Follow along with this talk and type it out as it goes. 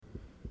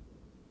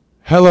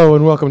Hello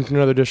and welcome to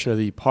another edition of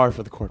the Par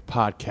for the Court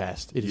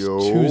podcast. It is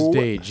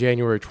Tuesday,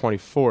 January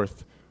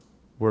 24th.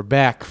 We're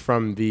back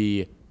from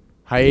the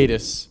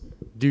hiatus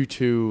due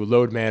to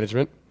load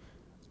management.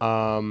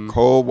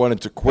 Cole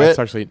wanted to quit.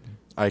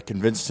 I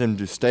convinced him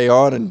to stay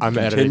on and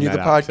continue the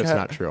podcast. That's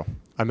not true.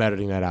 I'm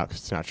editing that out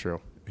because it's not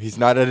true. He's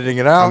not editing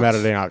it out? I'm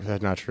editing it out because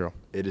that's not true.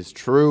 It is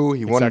true.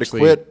 He wanted to It's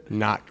quit.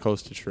 not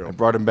close to true. I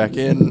brought him back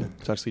in.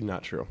 It's actually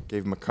not true.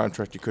 Gave him a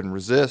contract he couldn't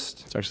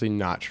resist. It's actually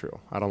not true.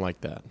 I don't like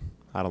that.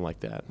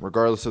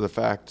 Regardless of the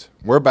fact,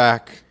 we're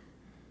back.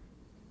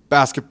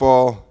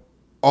 Basketball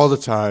all the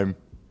time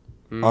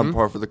on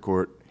Par for the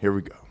Court. Here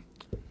we go.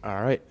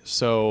 All right.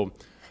 So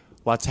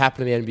lots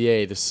happened in the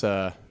NBA this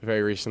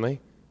very recently.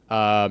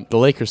 The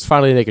Lakers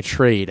finally make a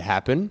trade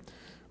happen.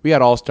 We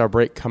got All-Star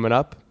break coming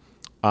up.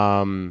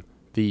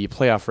 The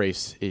playoff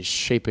race is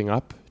shaping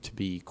up to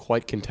be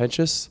quite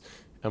contentious,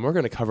 and we're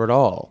going to cover it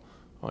all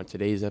on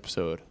today's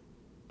episode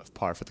of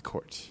Par for the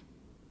Court.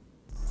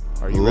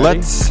 Are you ready?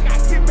 Let's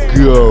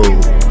go.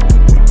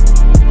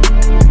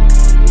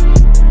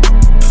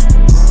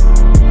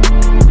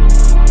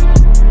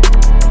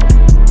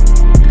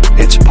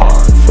 It's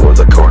Par for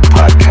the Court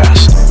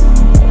podcast.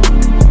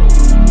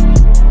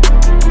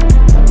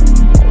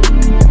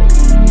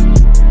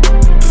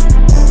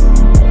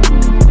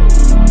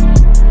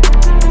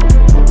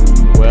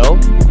 Well,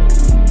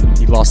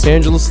 the Los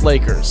Angeles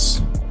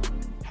Lakers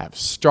have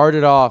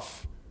started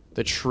off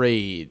the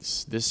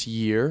trades this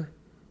year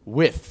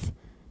with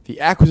the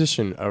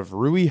acquisition of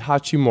Rui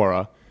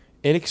Hachimura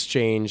in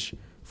exchange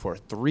for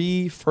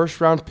 3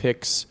 first-round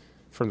picks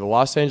from the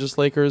Los Angeles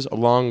Lakers,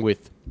 along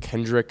with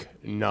Kendrick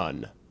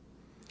Nunn.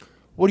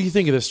 What do you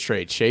think of this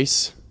trade,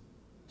 Chase?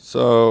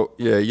 So,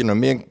 yeah,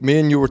 me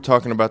and you were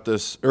talking about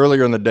this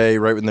earlier in the day,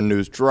 right when the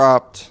news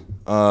dropped.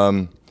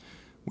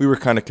 We were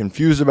kind of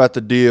confused about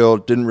the deal,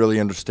 didn't really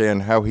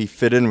understand how he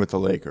fit in with the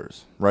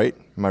Lakers, right?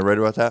 Am I right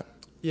about that?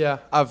 Yeah,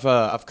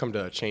 I've come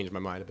to change my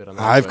mind a bit on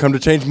that. I've come to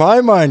change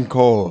my mind,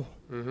 Cole.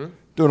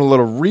 Doing a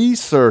little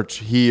research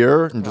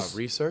here and just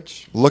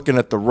looking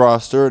at the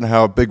roster and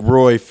how Big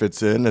Roy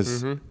fits in.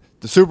 As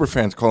the super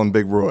fans call him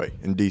Big Roy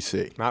in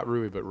D.C. Not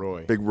Rui, but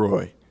Roy. Big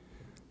Roy.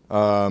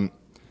 Rui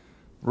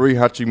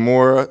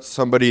Hachimura,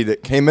 somebody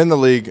that came in the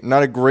league,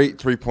 not a great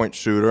three-point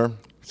shooter.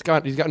 He's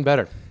gotten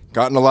better.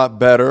 Gotten a lot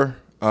better.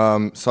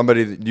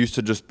 Somebody that used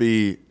to just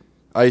be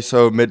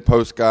ISO,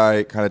 mid-post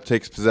guy, kind of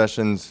takes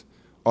possessions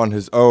on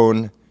his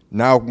own.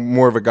 Now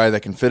more of a guy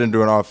that can fit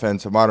into an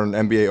offense, a modern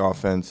NBA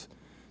offense.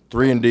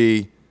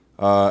 3-and-D,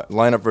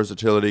 lineup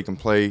versatility, can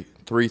play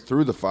 3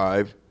 through the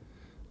 5.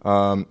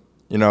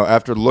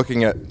 After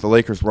looking at the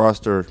Lakers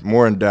roster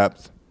more in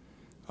depth,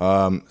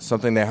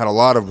 something they had a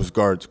lot of was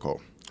guards,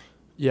 Cole.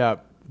 Yeah,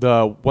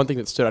 the one thing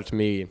that stood out to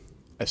me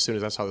as soon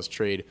as I saw this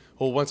trade,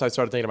 once I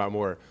started thinking about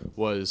more,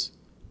 was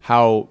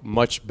how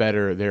much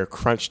better their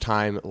crunch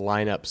time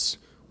lineups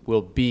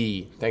will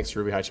be thanks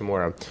to Rui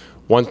Hachimura.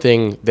 One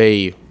thing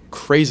they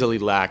crazily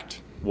lacked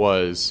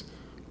was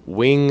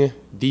wing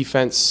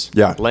defense,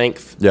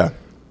 length. Yeah.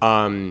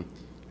 And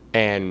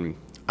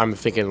I'm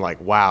thinking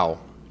wow,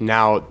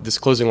 now this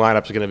closing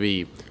lineup is going to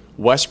be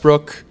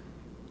Westbrook,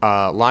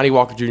 Lonnie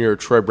Walker Jr., or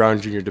Troy Brown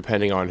Jr.,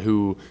 depending on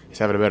who is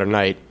having a better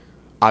night.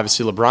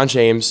 Obviously, LeBron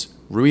James,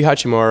 Rui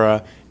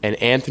Hachimura, and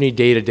Anthony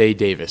Day-to-Day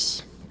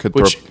Davis.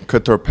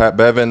 Could throw Pat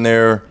Bev in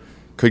there.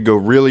 Could go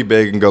really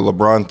big and go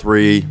LeBron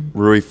 3,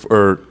 Rui,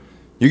 or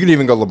you could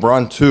even go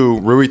LeBron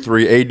 2, Rui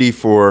 3, AD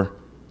 4,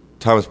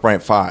 Thomas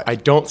Bryant 5. I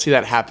don't see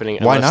that happening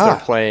Why unless not?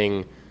 They're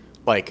playing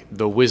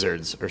the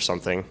Wizards or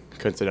something,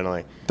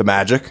 coincidentally. The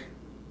Magic?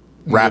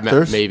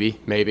 Raptors?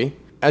 Maybe.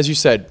 As you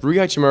said, Rui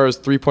Hachimura's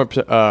three-point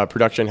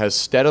production has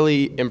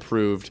steadily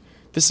improved.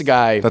 This is a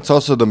guy... That's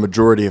also the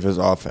majority of his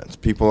offense.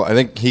 I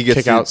think he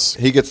gets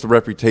the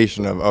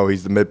reputation of,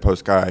 he's the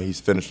mid-post guy, he's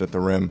finished at the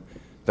rim.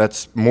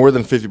 That's more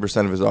than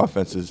 50% of his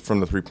offense is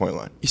from the three-point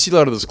line. You see a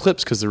lot of those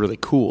clips because they're really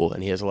cool,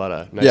 and he has a lot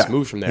of nice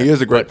moves from there. He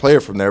is a great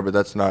player from there, but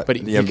that's not the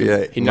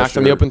NBA. He knocked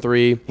on the open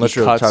 3. Unless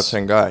you're a top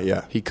 10 guy,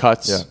 yeah. He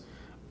cuts. Yeah.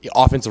 He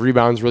offensive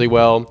rebounds really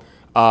well.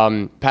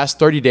 Past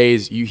 30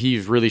 days,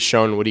 he's really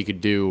shown what he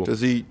could do. Does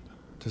he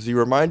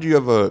remind you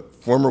of a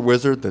former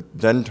Wizard that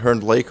then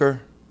turned Laker?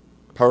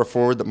 Power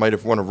forward that might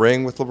have won a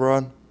ring with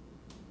LeBron?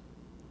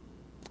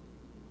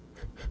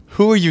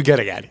 Who are you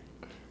getting at?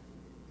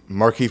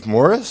 Markieff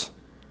Morris?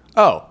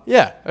 Oh,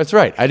 yeah, that's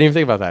right. I didn't even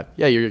think about that.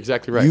 Yeah, you're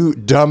exactly right. You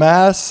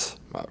dumbass.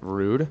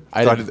 Rude.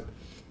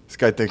 This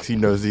guy thinks he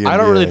knows the NBA. I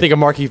don't really think of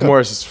Markieff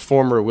Morris as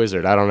former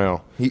Wizard. I don't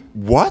know.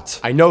 What?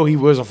 I know he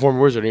was a former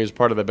Wizard, and he was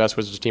part of the best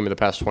Wizards team in the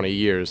past 20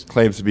 years.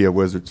 Claims to be a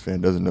Wizards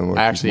fan, doesn't know Markieff Morris.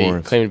 I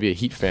actually claim to be a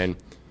Heat fan.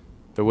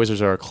 The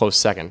Wizards are a close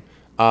second.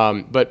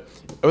 But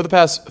over the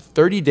past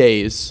 30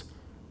 days,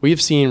 we have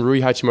seen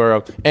Rui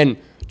Hachimura, and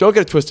don't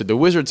get it twisted, the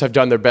Wizards have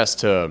done their best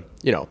to,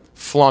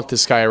 flaunt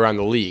this guy around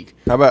the league.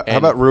 How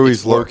about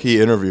Rui's low-key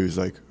interviews?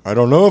 I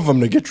don't know if I'm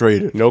going to get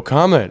traded. No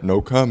comment.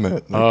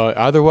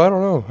 Either way, I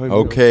don't know.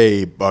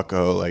 Okay,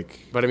 bucko.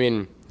 But,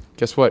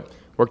 guess what?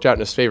 Worked out in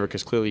his favor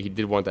because clearly he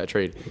did want that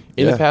trade.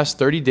 In the past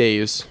 30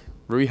 days,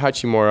 Rui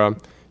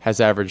Hachimura has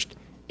averaged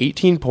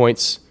 18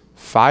 points,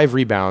 5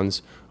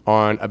 rebounds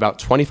on about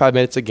 25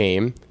 minutes a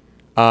game.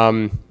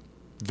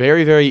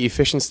 Very, very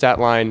efficient stat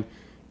line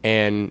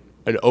and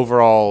an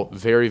overall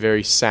very,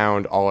 very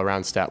sound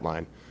all-around stat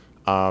line.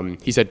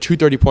 He's had 2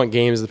 30-point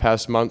games the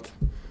past month,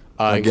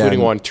 including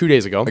one 2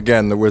 days ago.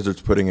 Again, the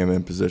Wizards putting him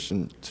in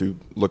position to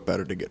look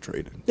better to get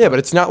traded. Yeah, but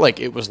it's not like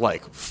it was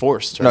like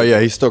forced. No, yeah,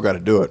 he's still got to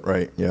do it,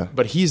 right? Yeah.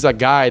 But he's a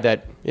guy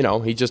that,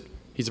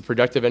 he's a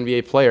productive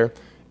NBA player,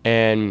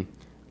 and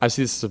I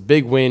see this as a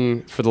big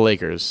win for the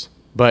Lakers.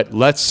 But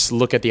let's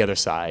look at the other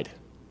side.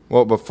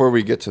 Well, before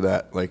we get to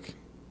that,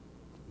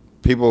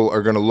 people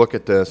are going to look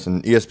at this,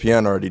 and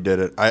ESPN already did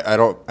it.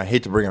 I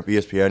hate to bring up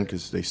ESPN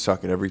because they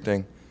suck at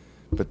everything,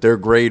 but their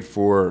grade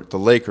for the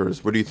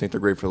Lakers, what do you think their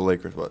grade for the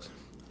Lakers was?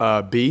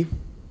 B.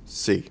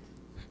 C.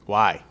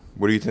 Why?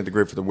 What do you think the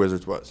grade for the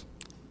Wizards was?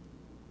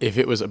 If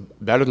it was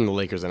better than the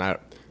Lakers, then I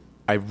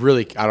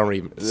don't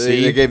even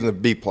see. They gave them the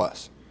B+.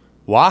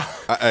 Why?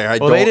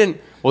 They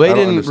didn't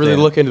really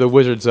look into the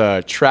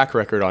Wizards' track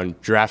record on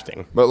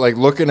drafting. But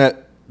looking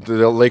at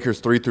the Lakers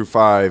 3 through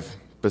 5,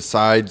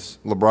 besides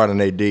LeBron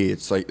and AD,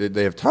 it's like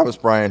they have Thomas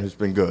Bryant, who's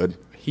been good.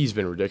 He's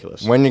been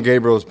ridiculous. Wenyen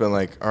Gabriel's been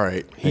all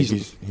right.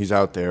 He's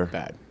out there.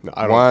 Bad.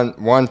 No,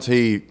 Juan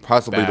T,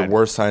 possibly the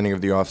worst signing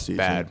of the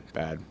offseason.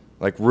 Bad.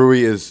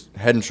 Rui is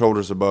head and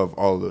shoulders above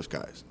all of those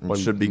guys.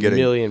 Should be getting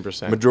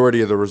 1,000,000%.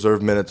 Majority of the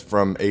reserve minutes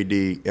from AD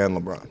and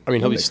LeBron. I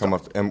mean, he'll be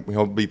and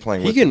he'll be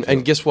playing.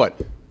 And guess what?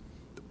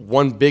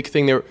 One big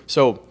thing there.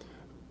 So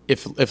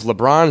if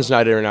LeBron is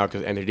not in right now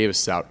because Anthony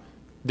Davis is out,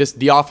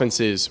 the offense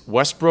is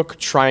Westbrook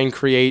try and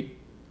create,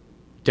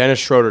 Dennis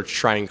Schroeder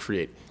try and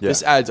create. Yeah.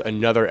 This adds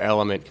another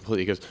element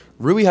completely because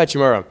Rui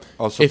Hachimura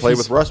also played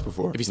with Russ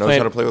before. If he's knows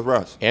how to play with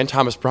Russ and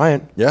Thomas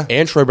Bryant, yeah,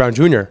 and Troy Brown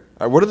Jr.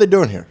 What are they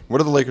doing here?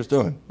 What are the Lakers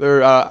doing? They're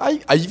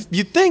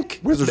you think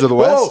Wizards of the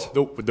West?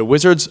 The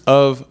Wizards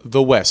of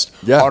the West.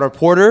 Yeah. Otto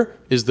Porter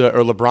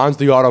LeBron's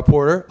the Otto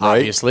Porter, right.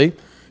 Obviously.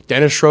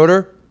 Dennis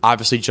Schroeder,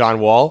 obviously John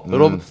Wall.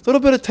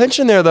 Little bit of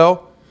tension there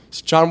though.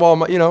 It's John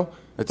Wall,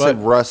 It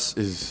said Russ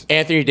is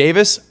Anthony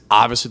Davis,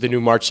 obviously the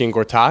new Marcin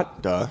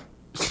Gortat. Duh.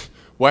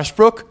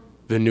 Westbrook,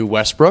 the new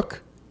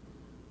Westbrook.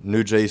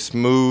 New Jay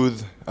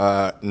Smooth,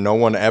 no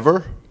one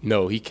ever.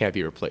 No, he can't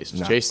be replaced.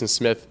 No. Jason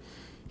Smith,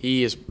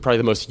 he is probably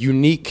the most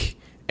unique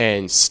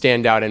and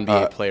standout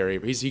NBA player.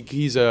 He's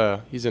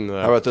in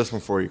the. How about this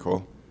one for you,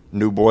 Cole?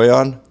 New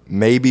Boyan,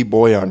 maybe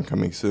Boyan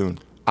coming soon.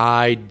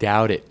 I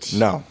doubt it.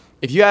 No.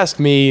 If you ask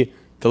me,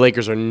 the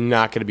Lakers are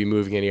not going to be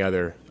moving any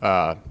other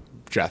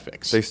draft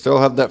picks. They still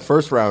have that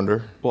first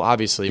rounder. Well,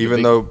 obviously,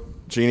 even though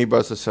Jeannie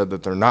Buss has said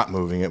that they're not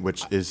moving it,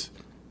 which is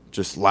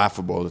just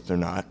laughable that they're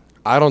not.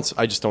 I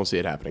just don't see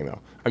it happening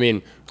though. I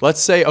mean, let's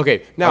say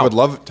now I would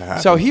love it to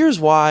happen. So here's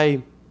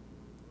why.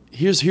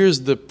 Here's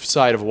the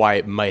side of why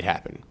it might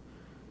happen.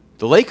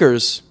 The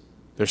Lakers,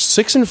 they're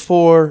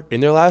 6-4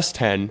 in their last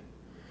 10.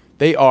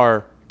 They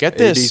are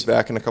AD's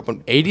back in a couple.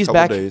 AD's couple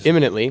back days.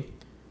 imminently.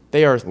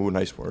 They are. Ooh,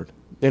 nice word.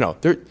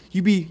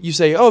 You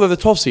say, oh, they're the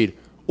 12th seed,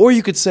 or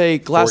you could say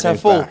glass half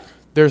full. Back.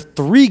 They're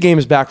 3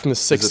 games back from the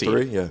 6th Is it seed.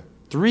 3? Yeah.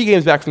 3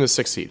 games back from the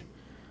 6th seed.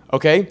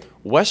 Okay,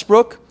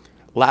 Westbrook,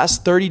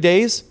 last 30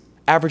 days,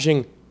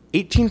 averaging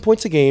 18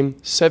 points a game,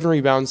 7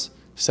 rebounds,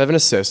 7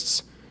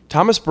 assists.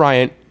 Thomas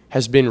Bryant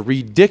has been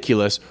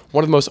ridiculous.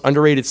 One of the most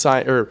underrated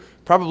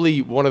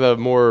probably one of the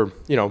more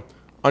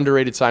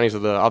underrated signings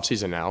of the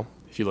offseason now,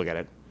 if you look at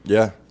it.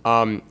 Yeah.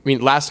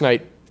 Last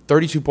night,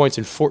 32 points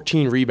and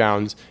 14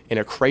 rebounds in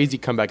a crazy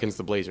comeback against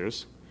the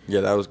Blazers. Yeah,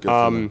 that was good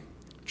for them.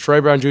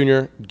 Troy Brown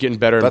Jr. getting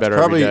better and better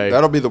every day.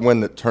 That'll be the win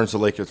that turns the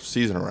Lakers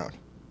season around.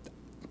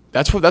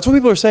 That's what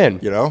people are saying.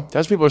 That's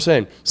what people are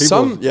saying.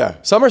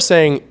 Some are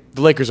saying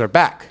the Lakers are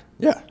back.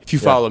 Yeah. If you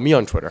follow me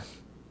on Twitter.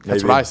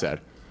 That's what I said.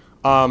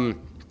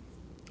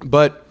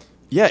 But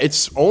yeah,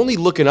 it's only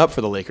looking up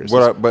for the Lakers.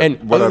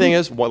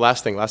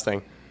 Last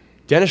thing.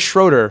 Dennis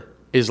Schroeder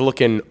is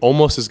looking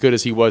almost as good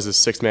as he was as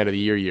 6th man of the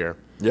year.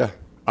 Yeah.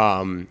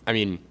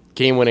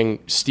 Game-winning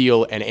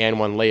steal and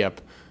one layup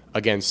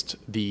against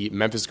the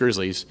Memphis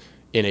Grizzlies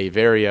in a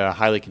very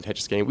highly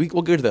contentious game.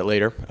 We'll get to that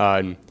later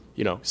in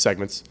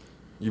segments.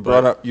 You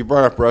brought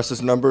up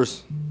Russ's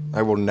numbers.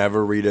 I will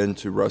never read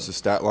into Russ's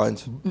stat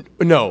lines.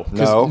 No.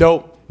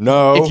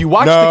 If you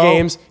watch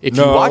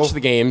the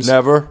games,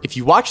 never. If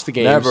you watch the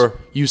games, never.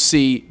 You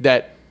see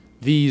that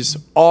these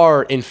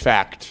are in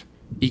fact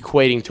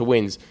equating to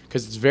wins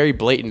because it's very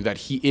blatant that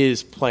he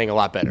is playing a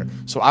lot better.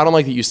 So I don't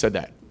like that you said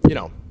that.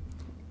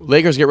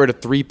 Lakers get rid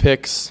of 3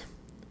 picks.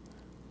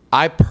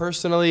 I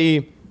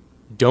personally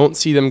don't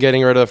see them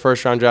getting rid of the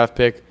first-round draft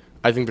pick.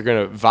 I think they're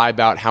going to vibe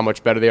out how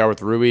much better they are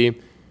with Rui.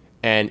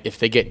 And if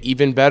they get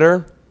even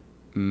better,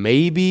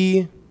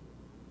 maybe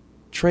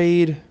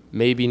trade,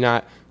 maybe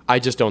not. I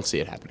just don't see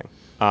it happening.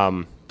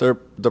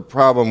 The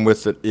problem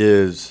with it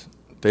is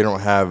they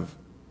don't have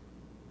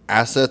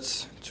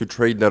assets to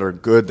trade that are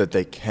good that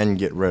they can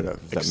get rid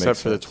of. Except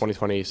for the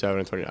 2027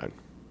 and 29.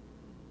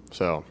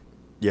 So...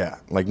 yeah,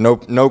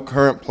 no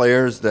current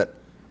players that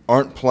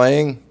aren't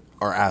playing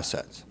are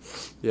assets.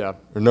 Yeah.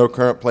 Or no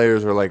current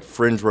players are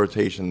fringe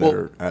rotation that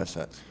are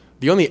assets.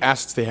 the only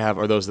assets they have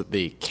are those that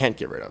they can't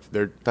get rid of.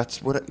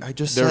 That's what I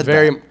just They're said.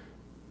 very. that.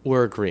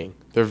 We're agreeing.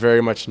 They're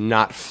very much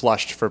not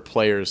flushed for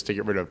players to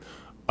get rid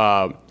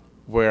of.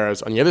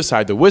 Whereas on the other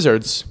side, the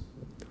Wizards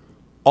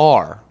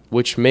are,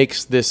 which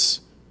makes this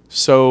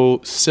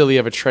so silly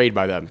of a trade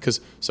by them.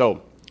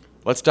 So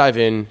let's dive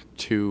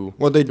into.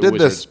 Well, they the did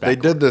Wizards this. They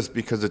backcourt. did this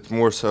because it's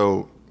more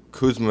so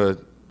Kuzma.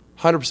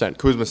 100%.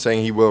 Kuzma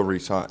saying he will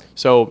resign,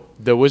 So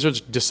the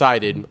Wizards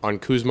decided on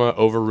Kuzma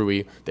over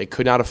Rui. They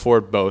could not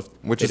afford both.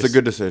 which They is a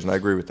good decision. I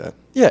agree with that.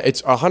 Yeah,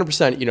 it's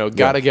 100%,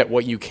 got to get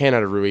what you can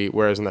out of Rui,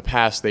 whereas in the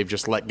past they've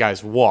just let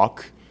guys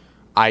walk,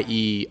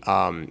 i.e.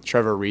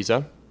 Trevor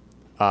Ariza,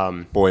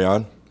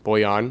 Boyan.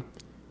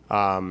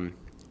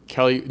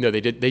 Kelly. No,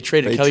 they did. They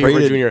traded They Kelly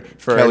traded Oubre Jr.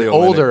 for Kelly an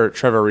Olynyk. older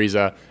Trevor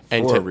Ariza,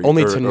 and For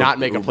only Ariza to or not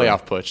make a Oubre.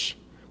 playoff push,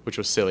 which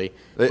was silly.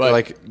 They, But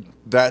like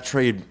that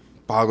trade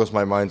boggles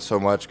my mind so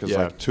much because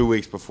Yeah. like 2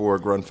 weeks before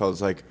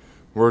Grunfeld's like,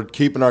 we're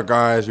keeping our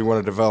guys. We want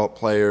to develop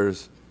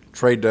players.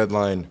 Trade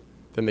deadline.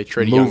 then they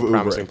trade a Move young, Oubre.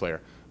 promising player.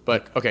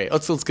 But okay,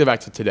 let's get back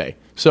to today.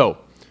 So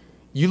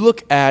you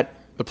look at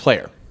the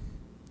player,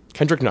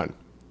 Kendrick Nunn,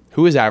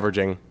 who is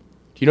averaging. Do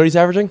you know what he's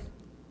averaging?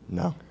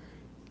 No.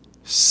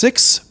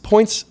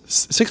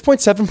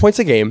 6.7 points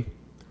a game,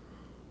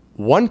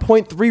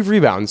 1.3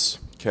 rebounds,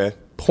 Okay.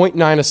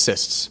 0.9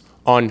 assists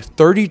on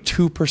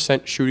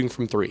 32% shooting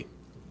from three.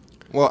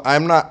 Well,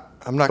 I'm not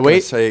going to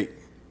Wait. say.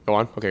 Go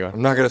on. Okay, go on.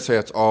 I'm not going to say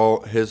it's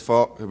all his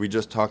fault. We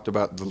just talked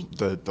about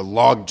the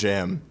log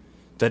jam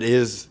that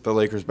is the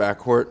Lakers'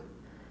 backcourt.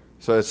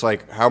 So it's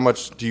like, how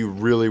much do you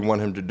really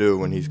want him to do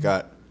when he's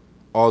got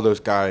all those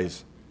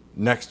guys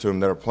next to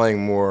him that are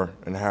playing more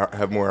and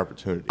have more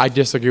opportunities? I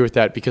disagree with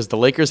that because the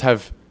Lakers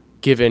have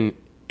given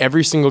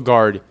every single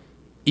guard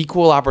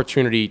equal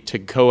opportunity to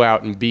go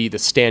out and be the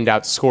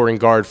standout scoring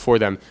guard for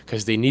them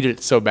because they needed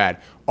it so bad.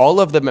 All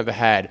of them have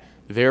had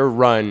their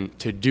run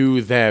to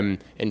do them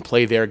and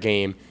play their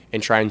game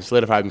and try and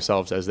solidify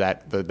themselves as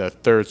that the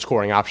third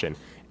scoring option.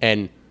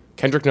 And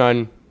Kendrick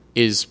Nunn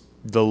is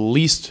the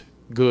least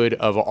good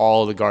of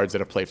all the guards that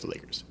have played for the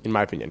Lakers, in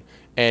my opinion.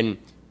 And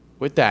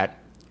with that,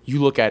 you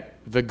look at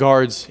the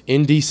guards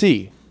in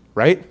DC,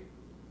 right?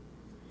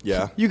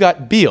 Yeah. You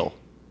got Beal,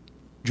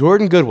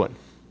 Jordan Goodwin,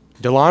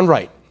 DeLon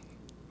Wright,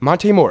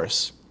 Monte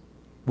Morris,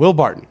 Will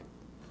Barton,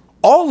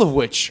 all of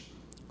which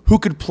who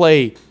could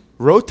play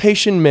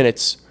rotation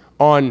minutes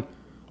on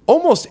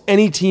almost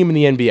any team in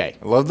the NBA.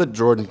 I love that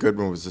Jordan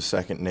Goodwin was the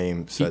second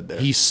name said there.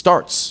 He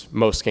starts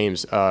most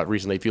games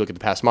recently, if you look at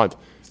the past month.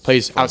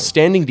 Plays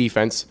outstanding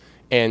defense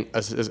and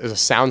is a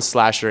sound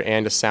slasher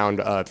and a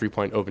sound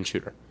three-point open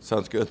shooter.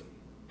 Sounds good.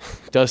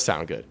 Does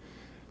sound good.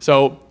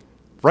 So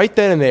right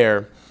then and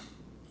there,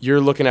 you're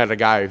looking at a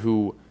guy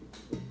who,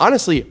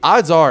 honestly,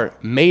 odds are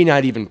may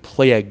not even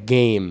play a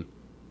game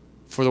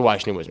for the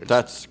Washington Wizards.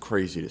 That's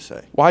crazy to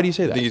say. Why do you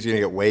say You that? think he's going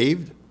to get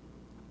waived?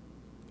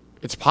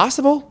 It's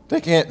possible. They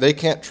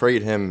can't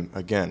trade him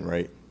again,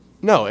 right?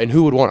 No, and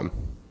who would want him?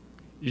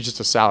 He's just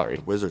a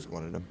salary. Wizards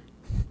wanted him.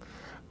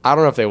 I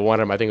don't know if they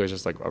want him. I think it was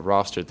just like a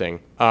roster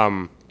thing.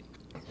 Can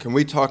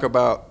we talk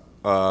about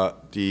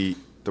the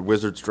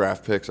Wizards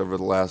draft picks over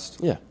the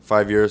last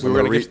 5 years? We were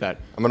gonna get to that.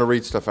 I'm going to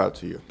read stuff out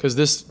to you. Because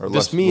this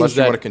Unless means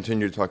you that want to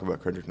continue to talk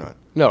about Kendrick Nunn.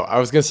 no, I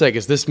was going to say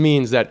because this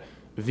means that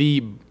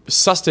the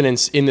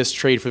sustenance in this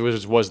trade for the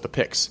Wizards was the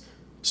picks.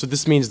 So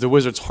this means the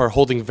Wizards are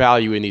holding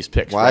value in these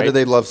picks. Why right? do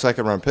they love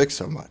second-round picks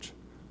so much?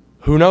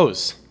 Who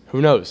knows? Who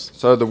knows?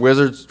 So the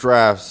Wizards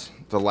drafts,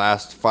 the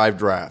last 5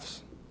 drafts.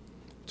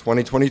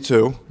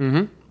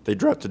 2022, they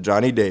drafted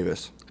Johnny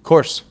Davis. Of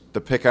course. The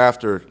pick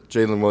after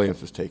Jalen Williams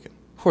was taken.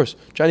 Of course.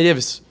 Johnny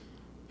Davis,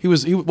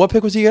 what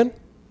pick was he again?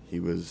 He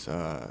was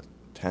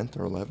 10th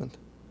or 11th.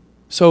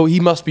 So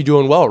he must be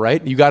doing well,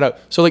 right?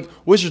 So like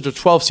Wizards are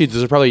 12 seeds,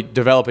 they're probably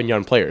developing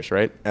young players,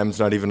 right? M's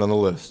not even on the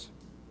list.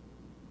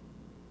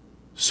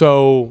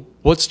 So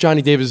what's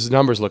Johnny Davis'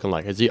 numbers looking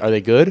like? Are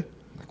they good?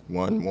 Like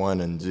 1,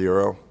 1, and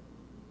 0.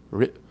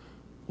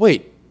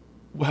 Wait.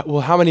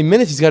 Well, how many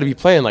minutes he's got to be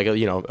playing? Like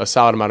a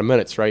solid amount of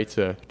minutes, right,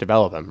 to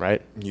develop him,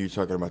 right? You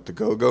talking about the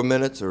go-go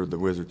minutes or the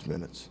Wizards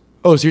minutes?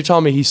 Oh, so you're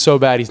telling me he's so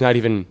bad he's not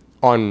even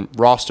on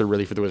roster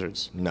really for the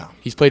Wizards? No.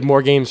 He's played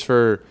more games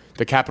for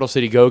the Capital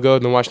City Go-Go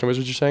than the Washington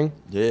Wizards, you're saying?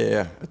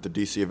 Yeah, at the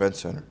DC Event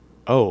Center.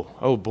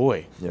 Oh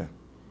boy. Yeah.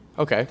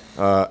 Okay.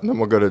 And then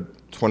we'll go to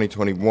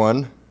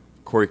 2021.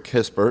 Corey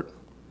Kispert.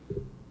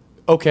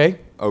 Okay.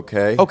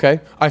 Okay.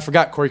 I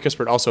forgot Corey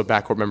Kispert, also a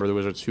backcourt member of the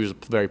Wizards, who's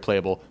very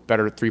playable,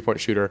 better three-point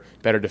shooter,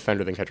 better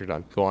defender than Kendrick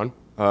Nunn. Go on.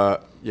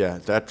 Yeah,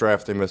 that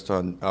draft they missed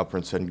on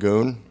Alperen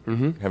Sengun,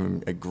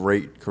 having a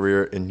great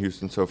career in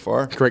Houston so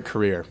far. Great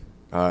career.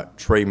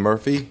 Trey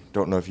Murphy,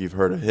 don't know if you've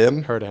heard of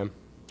him. Heard of him.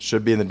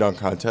 Should be in the dunk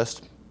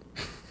contest.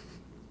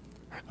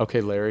 Okay,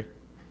 Larry.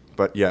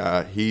 But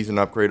yeah, he's an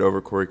upgrade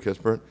over Corey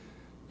Kispert.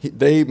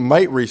 They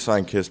might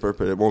re-sign Kispert,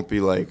 but it won't be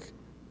like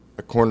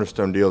a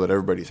cornerstone deal that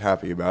everybody's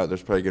happy about.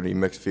 There's probably going to be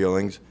mixed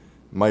feelings.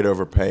 Might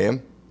overpay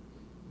him.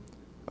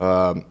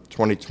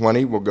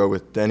 2020, we'll go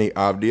with Denny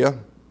Avdia.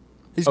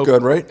 He's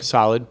good, right?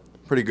 Solid.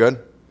 Pretty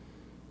good.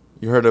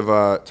 You heard of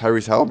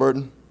Tyrese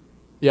Halliburton?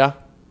 Yeah.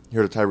 You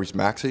heard of Tyrese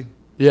Maxey?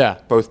 Yeah.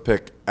 Both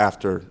picked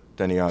after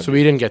Denny Avdia. So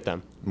we didn't get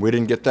them. We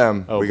didn't get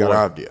them. Oh, we got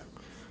boy. Avdia.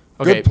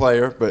 Okay. Good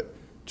player, but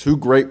two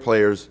great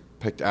players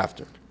picked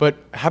after. But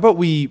how about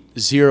we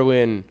zero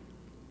in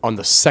on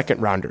the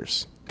second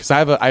rounders? Because I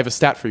have a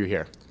stat for you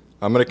here.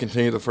 I'm going to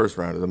continue the first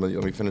round. Let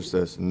me finish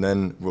this, and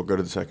then we'll go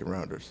to the second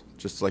rounders,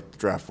 just like the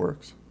draft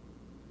works.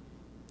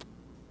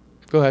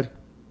 Go ahead.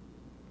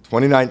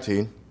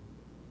 2019,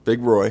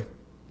 Big Roy.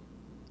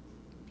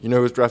 You know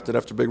who was drafted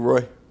after Big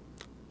Roy?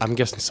 I'm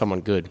guessing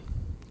someone good.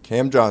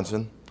 Cam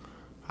Johnson,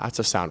 That's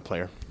a sound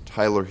player.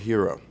 Tyler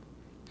Hero.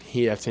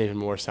 That's an even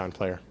more sound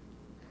player.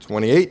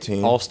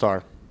 2018,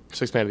 All-star.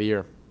 Sixth man of the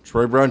year.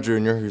 Troy Brown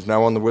Jr., who's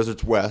now on the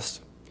Wizards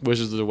West,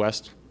 Wizards of the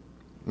West.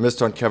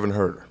 missed on Kevin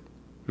Huerter.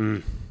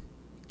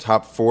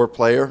 Top 4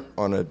 player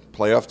on a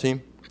playoff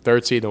team.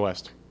 Third seed in the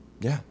West.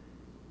 Yeah.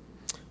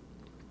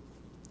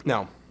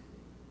 Now,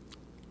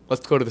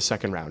 let's go to the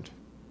second round.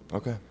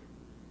 Okay.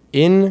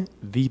 In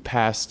the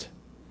past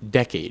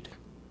decade,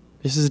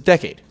 this is a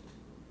decade,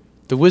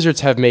 the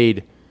Wizards have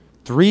made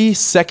 3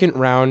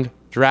 second-round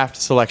draft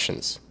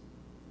selections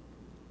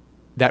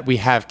that we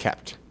have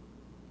kept.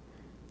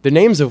 The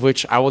names of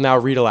which I will now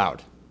read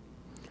aloud.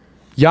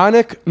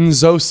 Yannick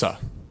Nzosa,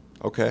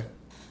 Okay.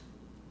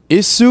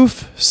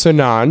 Issouf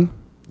Sanan,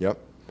 Yep.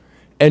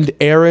 and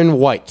Aaron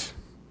White.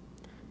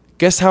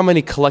 Guess how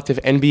many collective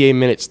NBA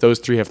minutes those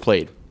 3 have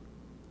played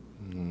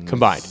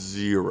combined?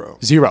 0.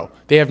 0.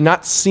 They have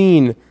not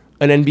seen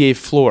an NBA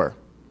floor.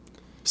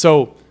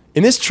 So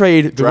in this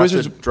trade, the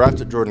Wizards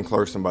Drafted Jordan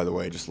Clarkson, by the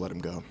way. Just let him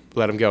go.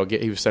 let him go.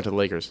 He was sent to the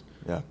Lakers.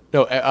 Yeah.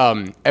 No,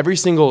 every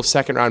single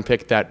second-round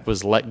pick that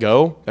was let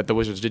go, that the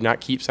Wizards did not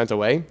keep sent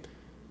away,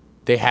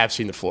 they have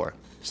seen the floor.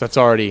 So that's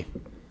already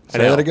Say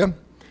that again?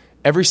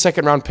 Every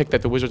second-round pick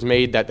that the Wizards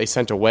made that they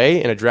sent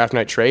away in a draft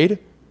night trade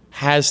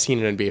has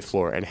seen an NBA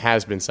floor and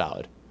has been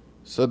solid.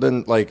 So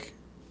then, like,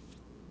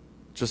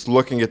 just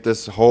looking at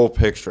this whole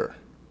picture,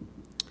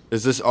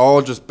 is this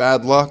all just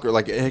bad luck, or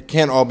like it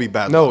can't all be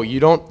bad luck? No, you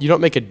don't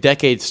make a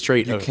decade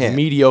straight of can't.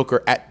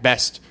 mediocre at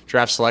best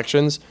draft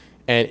selections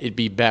and it'd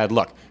be bad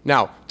luck.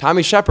 Now,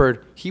 Tommy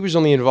Shepard, he was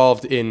only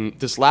involved in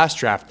this last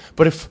draft,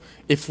 but if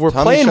we're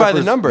Tommy playing by the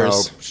Shepard's-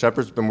 numbers, No,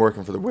 Shepard's been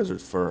working for the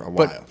Wizards for a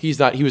while. but he's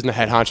not. He was in the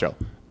head honcho.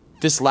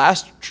 This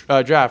last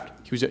draft,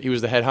 he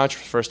was the head honcho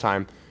for the first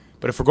time.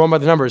 But if we're going by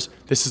the numbers,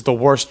 this is the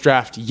worst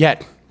draft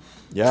yet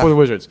for the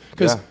Wizards.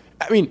 Because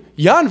I mean,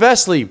 Jan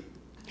Vesely,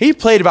 he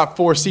played about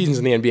 4 seasons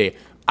in the NBA.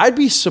 I'd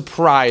be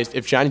surprised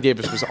if Johnny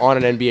Davis was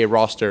on an NBA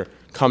roster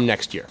come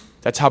next year.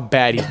 That's how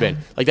bad he's been.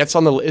 Like it's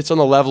on the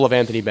level of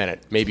Anthony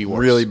Bennett, maybe worse.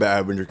 Really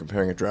bad when you're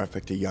comparing a draft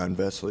pick to Jan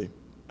Vesely.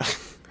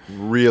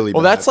 Really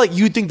Well, bad. that's like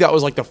you'd think that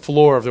was like the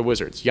floor of the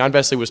Wizards. Jan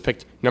Vesely was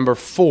picked number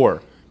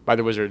 4 by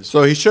the Wizards.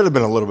 So he should have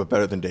been a little bit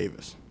better than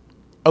Davis.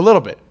 A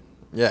little bit.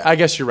 Yeah. I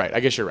guess you're right.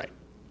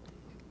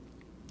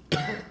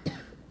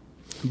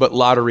 But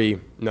lottery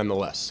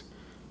nonetheless.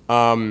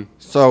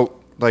 So,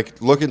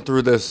 like, looking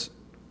through this,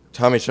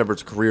 Tommy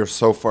Shepard's career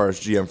so far as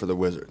GM for the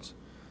Wizards.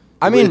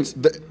 I mean,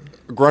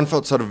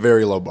 Grunfeld set a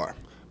very low bar.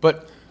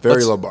 but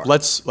Very low bar.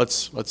 Let's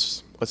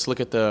look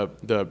at the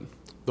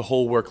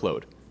whole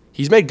workload.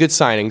 He's made good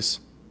signings.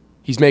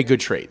 He's made good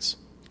trades.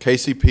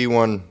 KCP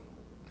one,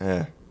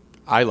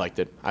 I liked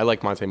it. I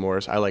like Monte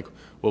Morris. I like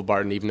Will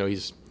Barton, even though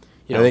he's,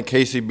 you know. I think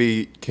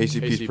KCP's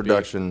KCP.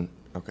 production.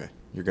 Okay,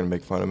 you're gonna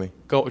make fun of me.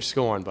 Just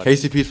go on, buddy.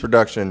 KCP's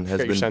production has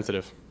Forget you're been,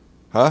 sensitive.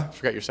 huh?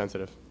 Forget you're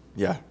sensitive.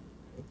 Yeah,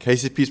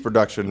 KCP's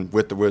production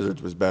with the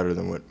Wizards was better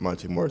than what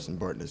Monte Morris and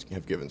Barton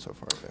have given so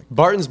far. I think.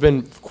 Barton's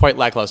been quite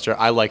lackluster.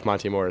 I like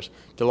Monte Morris.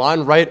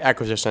 DeLon Wright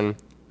acquisition,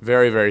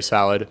 very, very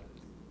solid.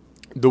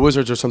 The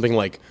Wizards are something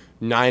like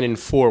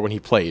 9-4 when he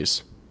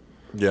plays,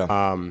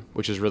 Yeah.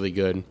 which is really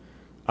good.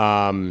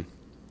 Kristaps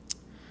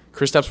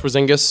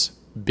Porzingis,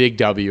 big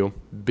W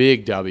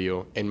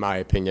in my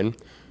opinion.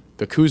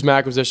 The Kuzma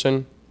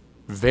acquisition,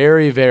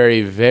 very,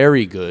 very,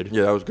 very good.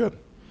 Yeah, that was good.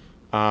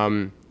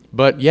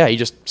 But yeah, he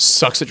just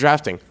sucks at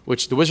drafting,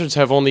 which the Wizards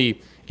have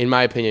only, in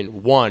my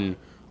opinion, won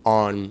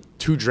on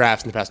 2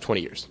 drafts in the past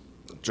 20 years.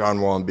 John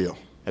Wall and Beal.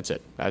 That's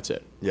it.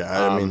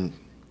 Yeah, I mean,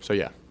 So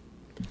yeah.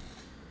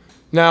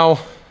 Now,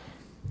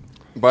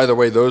 by the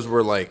way, those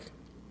were like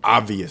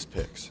obvious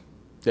picks.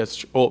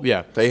 that's oh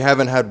yeah. They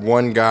haven't had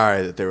one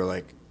guy that they were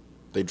like,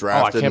 they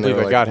drafted can't and they believe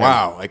were I like, got him.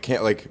 wow, I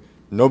can't, like,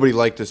 nobody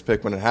liked this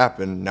pick when it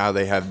happened. Now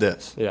they have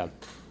this. Yeah.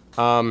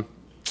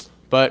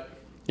 But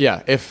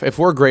yeah, if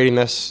we're grading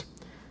this,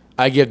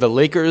 I give the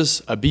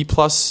Lakers a B+.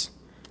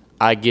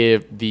 I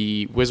give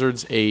the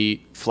Wizards a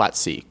flat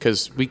C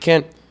because we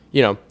can't,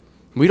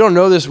 we don't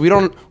know this.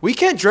 We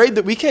can't grade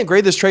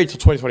this trade till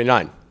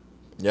 2029.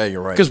 Yeah,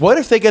 you're right. Because what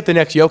if they get the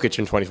next Jokic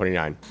in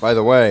 2029? By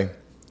the way,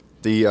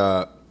 the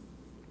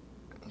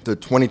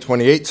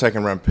 2028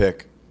 second round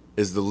pick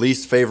is the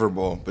least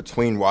favorable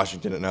between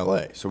Washington and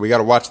LA. So we got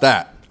to watch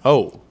that.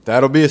 Oh,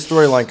 That'll be a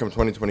storyline come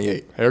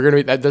 2028.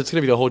 that's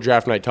gonna be the whole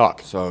draft night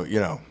talk. So,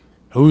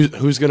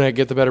 Who's gonna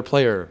get the better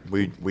player?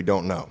 we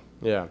don't know.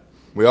 Yeah.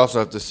 We also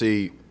have to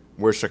see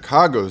where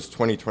Chicago's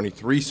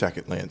 2023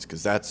 second lands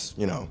because that's,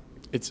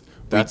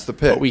 That's the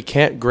pick. But we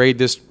can't grade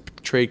this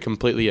trade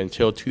completely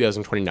until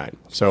 2029.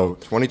 So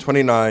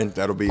 2029,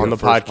 that'll be on the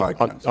first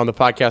podcast. On the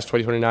podcast,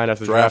 2029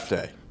 after the draft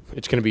day.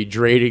 It's going to be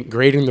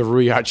grading the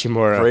Rui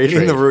Hachimura Grading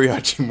trade. the Rui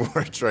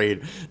Hachimura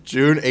trade,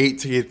 June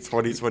 18th,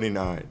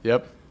 2029.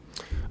 Yep.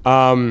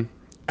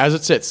 As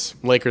it sits,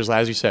 Lakers,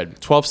 as you said,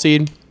 12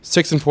 seed,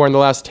 6-4 in the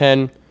last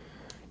 10.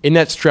 In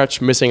that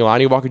stretch, missing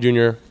Lonnie Walker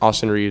Jr.,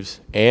 Austin Reeves,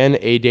 and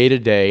a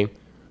day-to-day,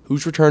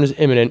 whose return is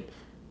imminent,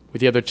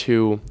 with the other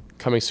two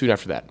coming soon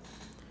after that.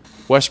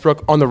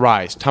 Westbrook on the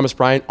rise. Thomas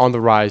Bryant on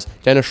the rise.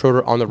 Dennis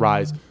Schroeder on the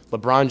rise.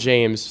 LeBron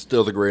James.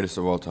 Still the greatest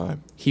of all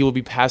time. He will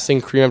be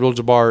passing Kareem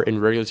Abdul-Jabbar in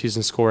regular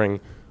season scoring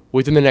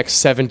within the next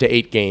 7 to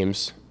 8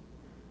 games.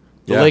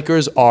 The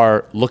Lakers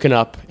are looking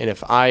up, and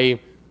if I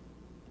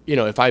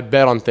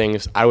bet on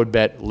things, I would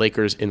bet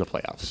Lakers in the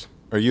playoffs.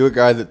 Are you a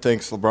guy that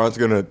thinks LeBron's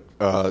going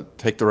to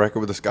take the record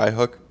with a sky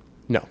hook?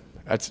 No.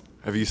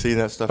 Have you seen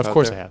that stuff out there? Of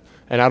course I have.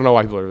 And I don't know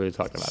why people are really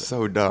talking about it.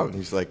 So dumb.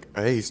 He's like,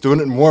 hey, he's doing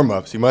it in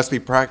warm-ups. He must be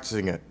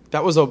practicing it.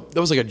 That was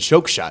like a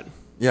joke shot.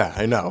 Yeah,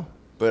 I know.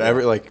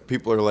 But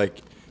people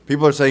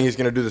are saying he's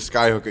going to do the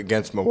sky hook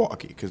against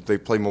Milwaukee because they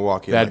play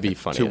Milwaukee That'd in be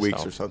funny 2 as weeks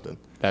hell. or something.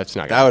 That's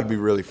not. That would be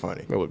really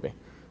funny. It would be.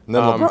 And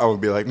then LeBron would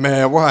be like,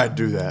 man, why'd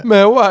do that?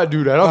 Man, why'd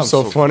do that? I'm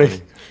so funny.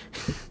 Man,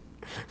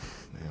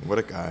 what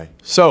a guy.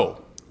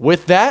 So,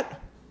 with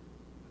that,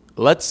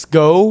 let's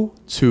go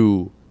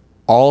to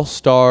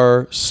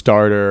All-Star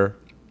starter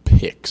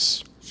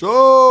picks.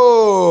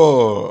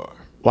 Sure.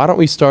 Why don't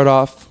we start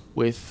off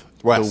with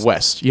West. the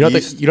West? You know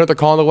what they're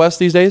calling the West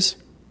these days?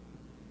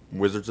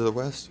 Wizards of the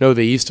West? No,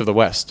 the East of the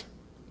West.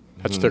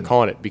 That's what they're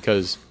calling it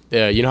because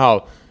you know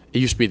how it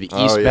used to be the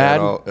East bad,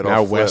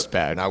 now West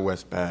bad. Now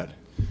West bad.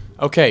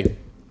 Okay.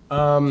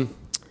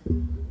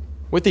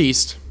 With the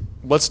East,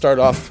 let's start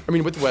off.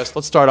 With the West,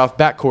 let's start off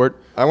backcourt.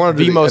 I want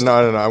to do no.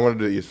 I want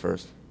to do the East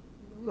first.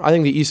 I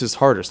think the East is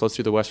harder, so let's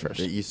do the West first.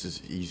 The East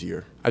is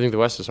easier. I think the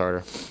West is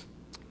harder.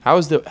 How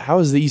is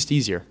the East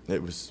easier?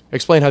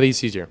 Explain how the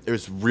East is easier. It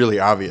was really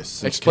obvious.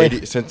 Since Explain.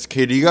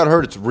 KD got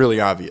hurt, it's really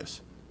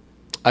obvious.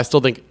 I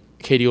still think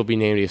KD will be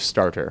named a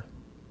starter,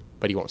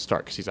 but he won't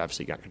start because he's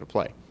obviously not going to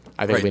play.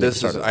 I think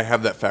I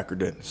have that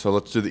factored in. So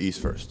let's do the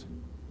East first.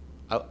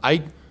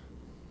 I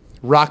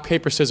rock,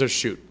 paper, scissors,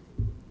 shoot.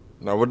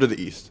 No, we'll do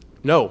the East.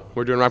 No,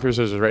 we're doing rock, paper,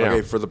 scissors right now.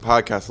 Okay, for the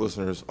podcast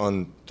listeners,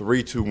 on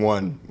 3, 2,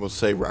 1, we'll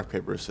say rock,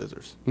 paper,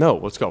 scissors. No,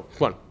 let's go.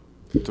 Come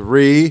on.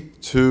 3,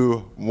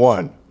 2,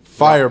 1.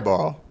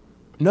 Fireball.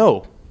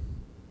 No.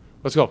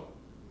 Let's go.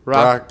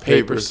 Rock,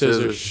 paper,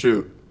 scissors,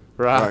 shoot.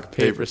 Rock,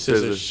 paper,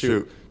 scissors,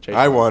 shoot.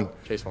 I won.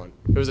 Chase won.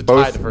 It was a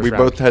tie the first round. We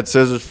both had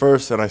scissors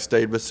first, and I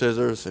stayed with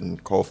scissors,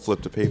 and Cole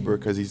flipped the paper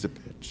because he's a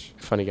bitch.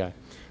 Funny guy.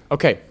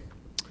 Okay.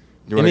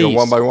 You want to go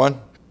one by one?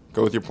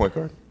 Go with your point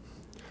guard.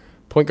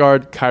 Point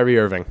guard, Kyrie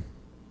Irving.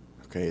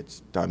 Okay,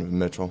 it's Donovan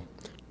Mitchell.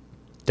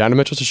 Donovan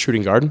Mitchell's a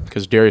shooting guard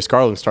because Darius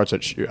Garland starts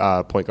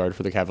at point guard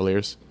for the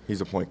Cavaliers.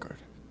 He's a point guard.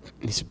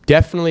 He's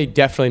definitely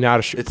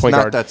not a point guard. It's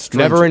not that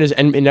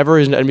stringent. Never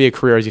in his NBA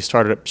career has he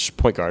started at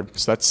point guard,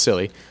 so that's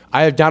silly.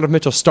 I have Donovan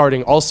Mitchell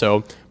starting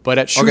also, but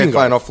at shooting guard. Okay,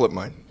 fine, I'll flip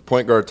mine.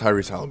 Point guard,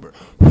 Tyrese Halliburton.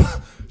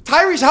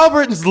 Tyrese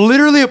Halliburton's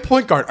literally a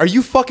point guard. Are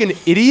you fucking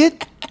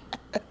idiot?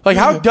 Like,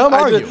 how dumb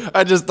are you?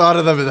 I just thought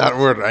of them in that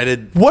order. I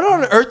did. What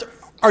on earth?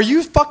 Are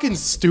you fucking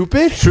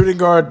stupid? Shooting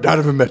guard,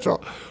 Donovan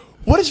Mitchell.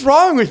 What is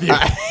wrong with you?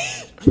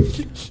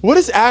 What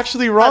is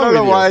actually wrong with you? I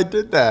don't know why I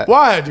did that.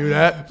 Why I do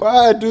that?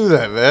 Why I do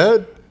that,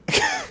 man?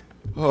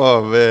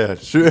 Oh, man.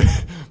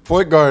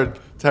 Point guard,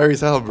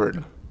 Tyrese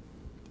Halliburton.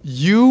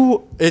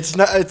 It's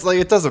not. It's like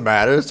it doesn't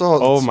matter. It's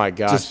all. Oh my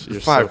gosh,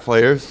 just 5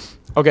 players.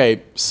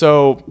 Okay,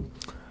 so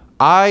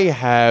I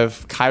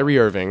have Kyrie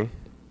Irving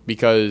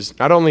because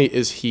not only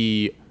is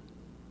he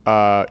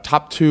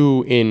top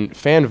 2 in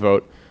fan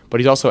vote, but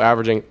he's also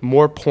averaging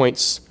more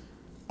points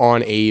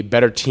on a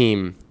better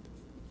team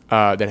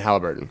than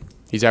Halliburton.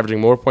 He's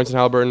averaging more points than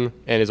Halliburton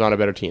and is on a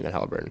better team than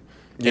Halliburton.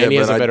 Yeah, and he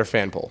has a better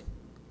fan poll.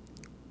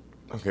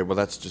 Okay, well,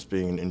 that's just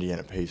being an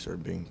Indiana Pacer,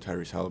 being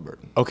Tyrese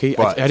Halliburton. Okay,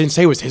 I didn't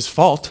say it was his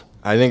fault.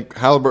 I think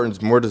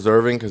Halliburton's more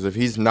deserving because if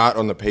he's not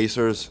on the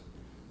Pacers,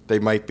 they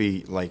might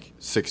be like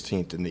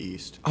 16th in the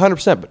East.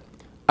 100%, but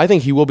I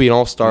think he will be an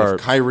all-star. And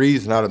if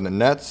Kyrie's not in the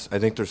Nets, I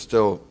think they're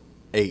still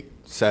 8,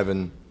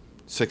 7,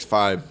 6,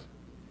 5,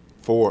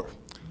 4.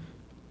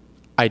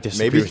 I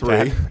disagree maybe with 3.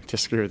 that. I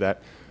disagree with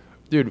that.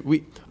 Dude,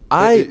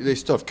 they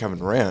still have Kevin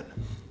Durant.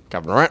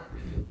 Shemit.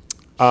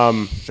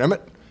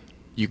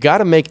 You got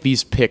to make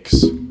these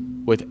picks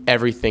with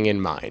everything in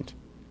mind.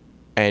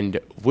 And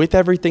with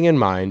everything in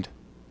mind,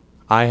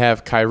 I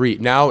have Kyrie.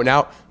 Now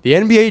the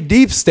NBA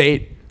deep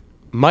state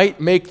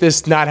might make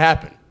this not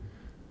happen.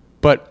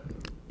 But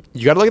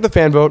you got to look at the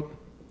fan vote.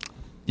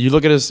 You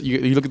look at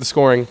you look at the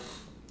scoring.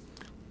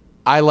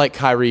 I like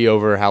Kyrie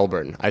over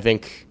Halliburton. I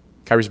think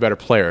Kyrie's a better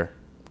player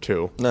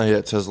too. No, yeah,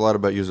 it says a lot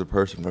about you as a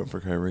person voting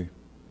for Kyrie.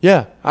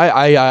 Yeah,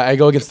 I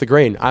go against the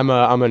grain. I'm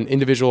an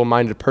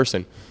individual-minded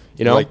person.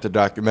 You know, like the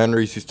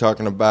documentaries he's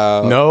talking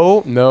about.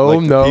 No.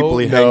 People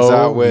he hangs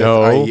out with,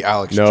 i.e.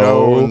 Alex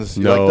Jones.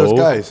 You like those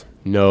guys?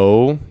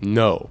 No,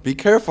 no. Be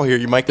careful here.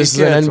 You might get This is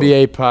canceled. an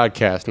NBA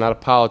podcast, not a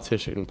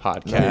politician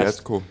podcast. Yeah, that's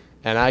cool.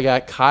 And I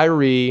got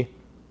Kyrie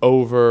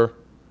over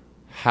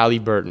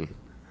Halliburton.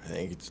 I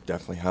think it's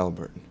definitely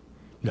Halliburton.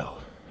 No,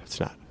 it's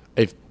not.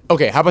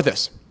 Okay, how about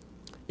this?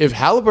 If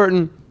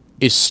Halliburton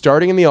is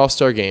starting in the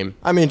All-Star game,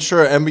 I mean,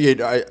 sure,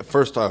 NBA.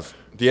 First off,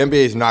 the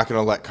NBA is not going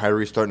to let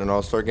Kyrie start in an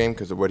All-Star game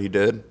because of what he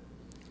did.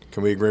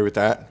 Can we agree with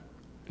that?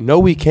 no,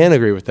 we can't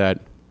agree with that.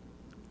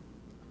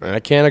 I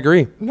can't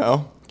agree.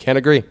 No. Can't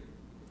agree.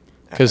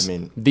 Because I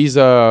mean- these,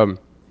 oh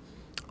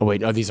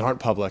wait, no, these aren't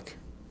public.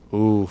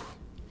 Ooh.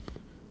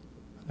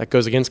 That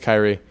goes against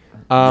Kyrie.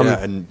 Yeah,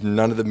 and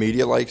none of the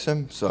media likes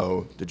him.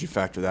 So did you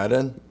factor that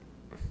in?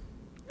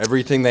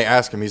 Everything they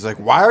ask him, he's like,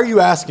 "Why are you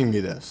asking me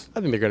this?" I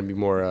think they're going to be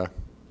more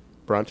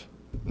brunt.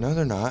 No,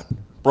 they're not.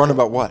 Brunt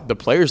about what? The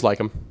players like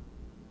him.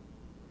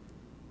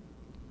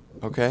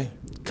 Okay.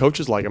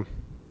 Coaches like him.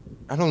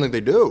 I don't think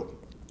they do.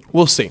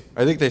 We'll see.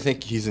 I think they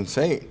think he's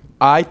insane.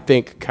 I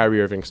think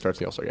Kyrie Irving starts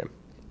the All-Star game.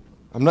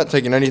 I'm not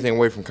taking anything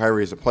away from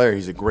Kyrie as a player.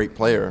 He's a great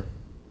player.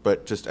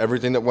 But just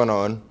everything that went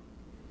on,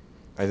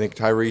 I think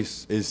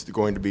Tyrese is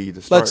going to be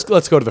the starter.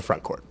 Let's go to the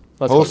front court.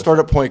 He'll start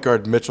at point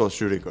guard, Mitchell at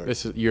shooting guard.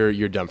 This is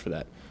you're dumb for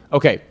that.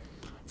 Okay,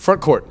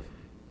 front court.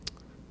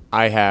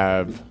 I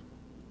have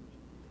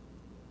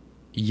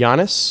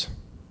Giannis,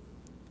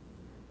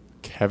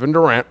 Kevin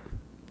Durant,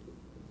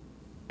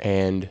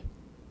 and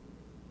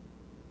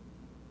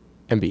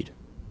Embiid.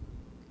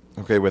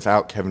 Okay,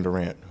 without Kevin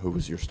Durant, who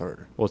was your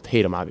starter? Well,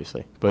 Tatum,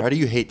 obviously, but Why do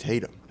you hate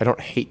Tatum? I don't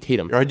hate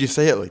Tatum. Why'd you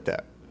say it like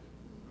that?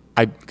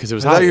 Because it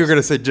was I thought you were obvious. going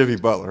to say Jimmy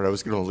Butler, and I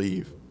was going to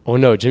leave. Oh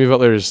no, Jimmy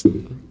Butler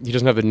he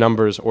doesn't have the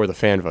numbers or the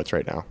fan votes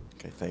right now.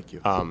 Okay, thank you.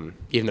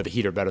 Even though the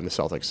Heat are better than the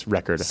Celtics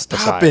record.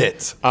 Stop aside.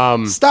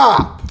 it.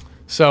 Stop.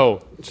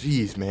 So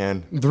Jeez,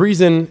 man. the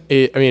reason,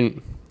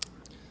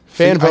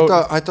 fan See, vote.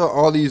 I thought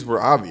all these were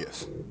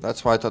obvious.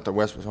 That's why I thought the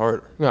West was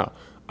harder. No.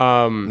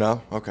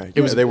 No? Okay.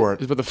 Yeah, they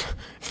weren't. It's about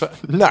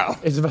the, No.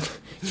 it's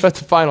about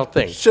the final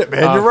thing. Shit,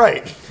 man, you're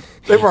right.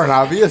 They weren't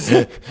obvious.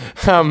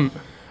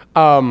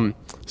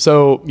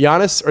 So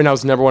Giannis right now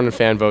is number one in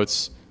fan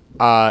votes.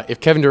 If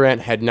Kevin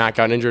Durant had not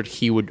gotten injured,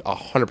 he would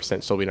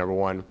 100% still be number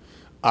one.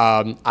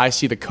 I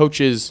see the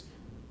coaches,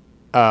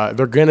 they're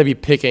going to be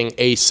picking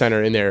a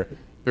center in there.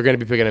 They're going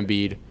to be picking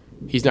Embiid.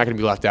 He's not going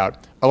to be left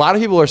out. A lot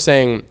of people are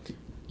saying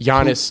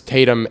Giannis,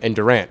 Tatum, and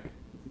Durant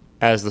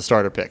as the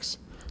starter picks.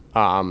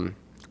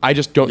 I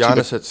just don't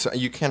see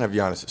You can't have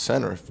Giannis at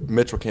center if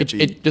Mitchell can't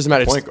be it doesn't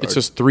matter. point It's guard.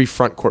 just three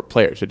front court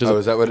players. It doesn't. Oh,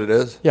 is that what it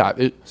is?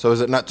 Yeah. So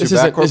is it not two This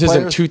backcourt isn't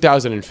players?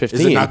 2015.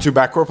 Is it not two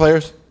backcourt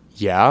players?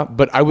 Yeah,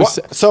 but I was.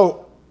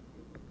 So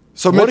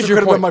What Mitchell is your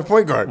could have point? been my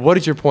point guard. What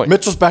is your point?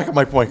 Mitchell's back at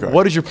my point guard.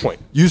 What is your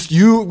point?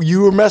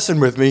 You were messing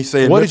with me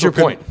saying What is Mitchell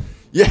your point?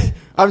 Yeah,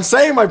 I'm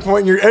saying my point.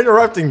 And you're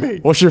interrupting me.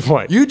 What's your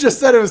point? You just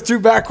said it was two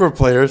backcourt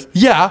players.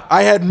 Yeah.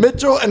 I had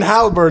Mitchell and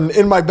Halliburton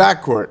in my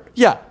backcourt.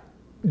 Yeah.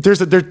 There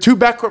are two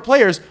backcourt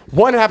players.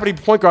 One happened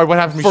to be point guard. One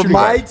happened to be For shooting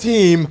my guard.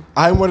 team,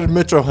 I wanted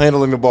Mitchell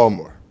handling the ball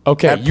more.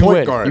 Okay, At you point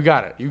win. guard. You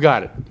got it. You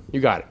got it.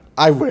 You got it.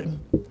 I win.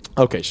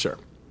 Okay, sure.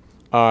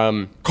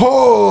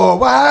 Cole,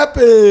 what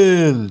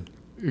happened?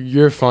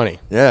 You're funny.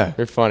 Yeah.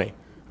 You're funny.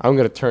 I'm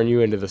gonna turn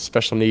you into the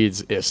special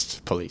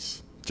needs-ist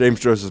police. James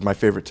Jones is my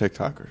favorite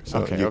TikToker, so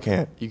Okay. you okay.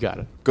 can't. You got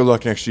it. Good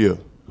luck next to you.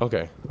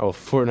 Okay. I will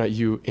Fortnite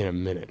you in a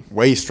minute.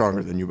 Way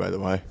stronger than you, by the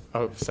way.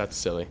 Oh, that's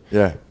silly.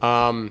 Yeah.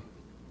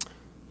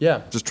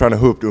 Yeah. Just trying to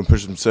hoop, doing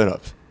push some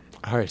sit-ups.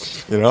 All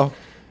right. You know?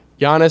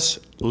 Giannis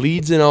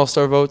leads in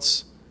All-Star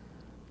votes.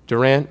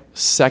 Durant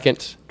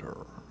second.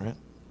 Right.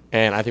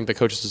 And I think the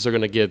coaches are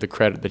going to give the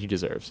credit that he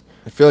deserves.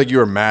 I feel like you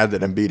were mad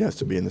that Embiid has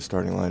to be in the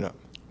starting lineup.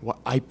 Well,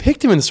 I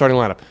picked him in the starting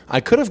lineup. I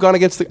could have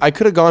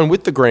gone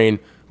with the grain,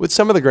 with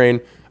some of the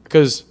grain,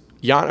 because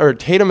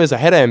Tatum is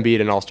ahead of Embiid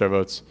in All-Star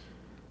votes.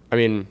 But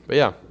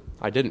yeah,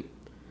 I didn't.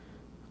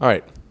 All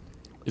right.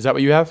 Is that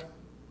what you have?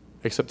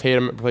 Except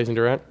Tatum replacing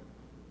Durant?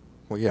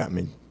 Well, yeah,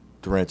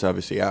 Durant's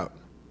obviously out.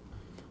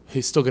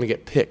 He's still going to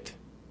get picked.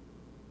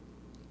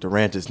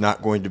 Durant is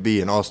not going to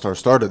be an all-star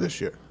starter this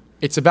year.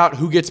 It's about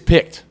who gets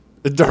picked.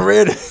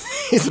 Durant,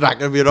 he's not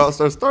going to be an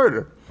all-star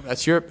starter.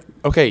 That's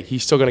okay,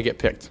 he's still going to get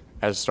picked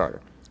as a starter.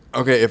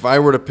 Okay, if I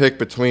were to pick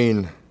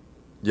between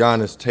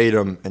Giannis,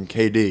 Tatum, and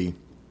KD,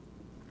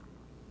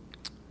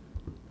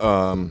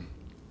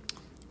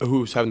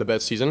 Who's having the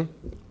best season?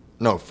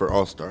 no, for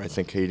all-star, I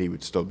think KD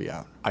would still be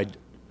out.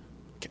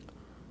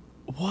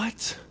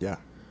 What? Yeah.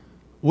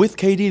 With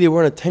KD, they were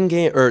on a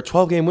 10-game or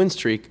 12-game win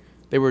streak.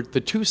 They were the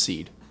 2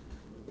 seed.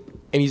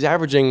 And he's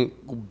averaging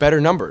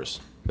better numbers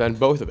than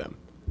both of them.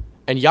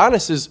 And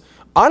Giannis is,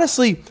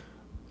 honestly,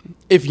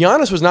 if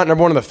Giannis was not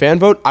number one in the fan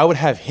vote, I would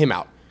have him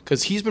out.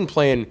 Because he's been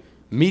playing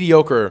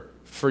mediocre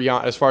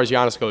as far as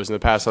Giannis goes in the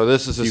past. So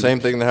this is the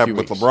same thing that happened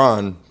with weeks.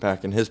 LeBron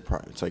back in his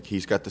prime. It's like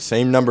he's got the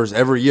same numbers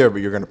every year,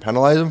 but you're going to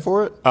penalize him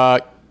for it?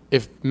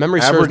 If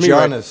memory serves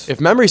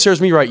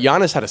Average me right,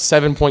 Giannis had a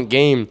 7-point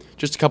game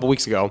just a couple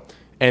weeks ago,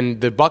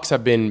 and the Bucks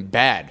have been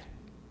bad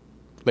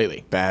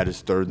lately. Bad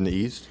is third in the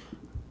East.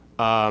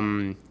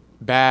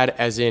 Bad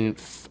as in,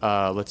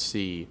 let's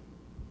see,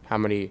 how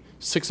many?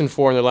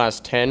 6-4 in their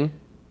last 10.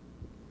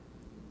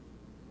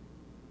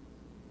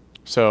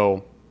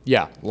 So,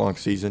 yeah. Long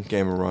season,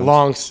 game of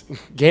runs.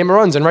 Game of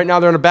runs. And right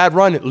now they're on a bad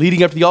run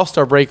leading up to the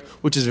All-Star break,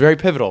 which is very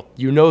pivotal.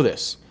 You know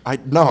this.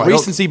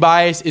 Recency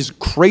bias is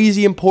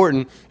crazy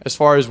important as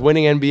far as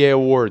winning NBA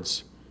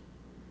awards.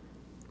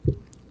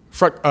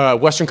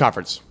 Western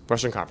Conference.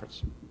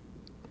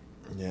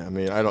 Yeah, I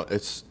mean,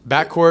 it's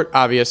backcourt,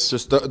 obvious.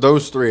 Just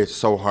those three, it's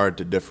so hard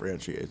to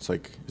differentiate. It's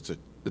like it's a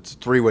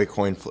three-way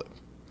coin flip.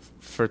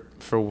 For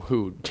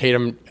who?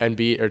 Tatum,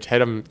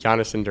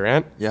 Giannis, and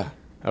Durant? Yeah.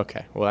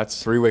 Okay, well,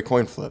 that's... Three-way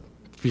coin flip.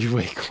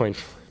 Three-way coin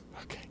flip.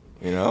 Okay.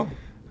 You know?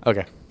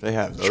 Okay. They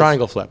have those.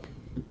 Triangle flip.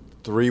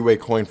 Three-way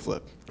coin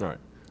flip. All right.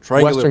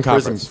 Triangular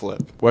prism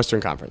flip.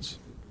 Western Conference.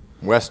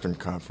 The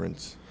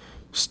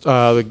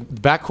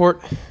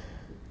backcourt.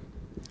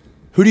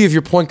 Who do you have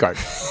your point guard?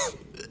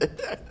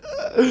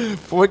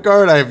 Point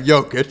guard, I have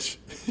Jokic.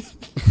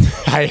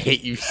 I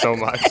hate you so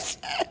much.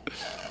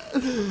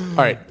 All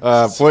right.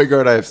 Point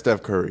guard, I have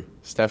Steph Curry.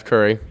 Steph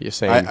Curry, you're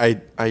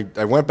saying.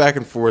 I went back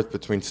and forth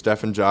between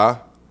Steph and Ja.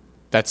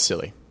 That's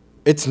silly.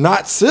 It's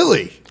not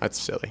silly. That's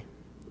silly.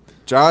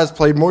 Ja has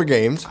played more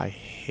games. I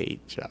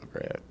hate Ja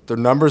Morant. Their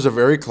numbers are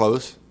very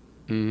close.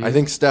 Mm-hmm. I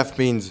think Steph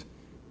means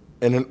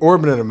an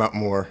inordinate amount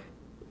more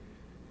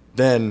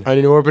than... An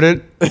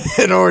inordinate?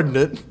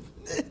 Inordinate.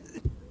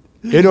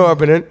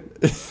 Inordinate.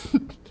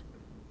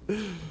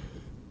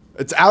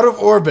 It's out of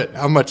orbit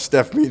how much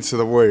Steph means to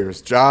the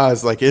Warriors. Ja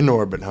is like in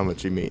orbit how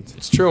much he means.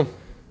 It's true.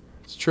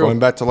 Going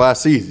back to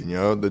last season, you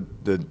know,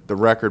 the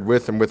record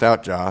with and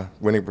without Ja,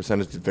 winning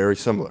percentage is very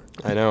similar.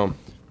 I know.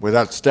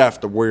 Without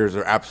Steph, the Warriors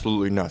are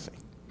absolutely nothing.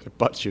 They're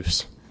butt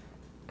juice.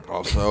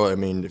 Also, I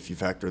mean, if you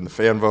factor in the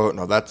fan vote and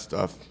all that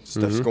stuff,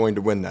 Steph's going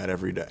to win that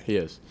every day. He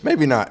is.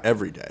 Maybe not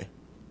every day.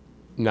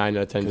 9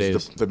 out of 10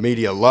 days. The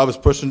media loves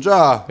pushing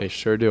Ja. They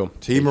sure do.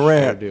 Team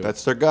Morant,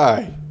 that's their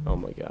guy. Oh,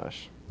 my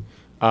gosh.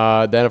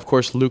 Then, of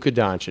course, Luka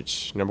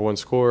Doncic, number one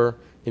scorer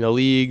in the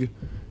league.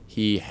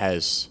 He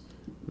has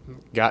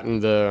gotten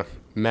the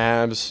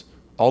Mavs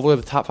all the way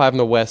to the top 5 in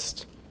the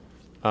West,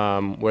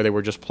 where they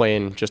were just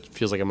playing, just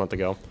feels like a month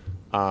ago.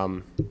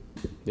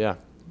 Yeah,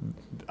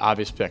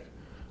 obvious pick.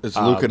 Is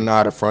Luka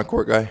not a front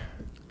court guy?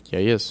 Yeah,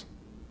 he is.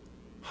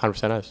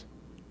 100% is.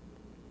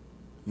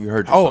 You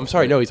heard. Oh, I'm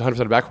sorry. No, he's 100%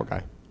 a backcourt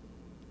guy.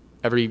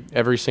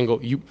 Every single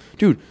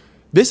dude.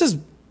 This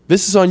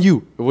is on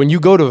you. When you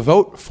go to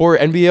vote for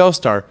NBA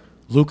All-Star,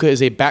 Luka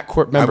is a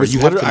backcourt member. You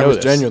have to know I was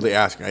this. genuinely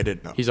asking. I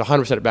didn't know. He's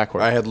 100% a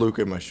backcourt. I had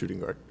Luka in my shooting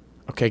guard.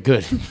 Okay,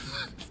 good.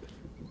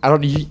 I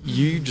don't.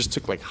 You just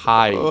took like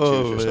high juice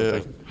or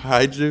something. Yeah.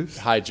 High juice.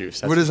 High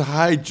juice. What is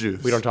high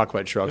juice? We don't talk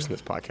about drugs in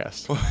this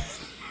podcast.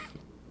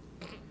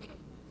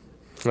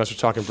 Unless we're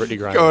talking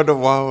Brittany Griner. Going to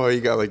Wawa, you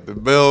got like the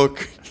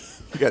milk,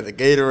 you got the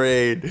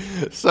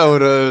Gatorade,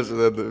 sodas, and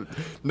then the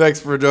next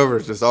fridge over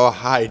is just all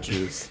high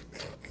juice.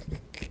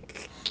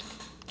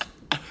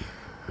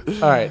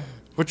 All right.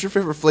 What's your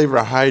favorite flavor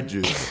of high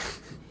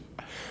juice?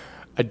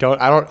 I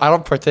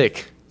don't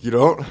partake. You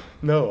don't?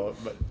 No,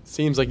 but it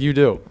seems like you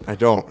do. I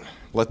don't.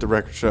 Let the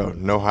record show.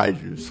 No high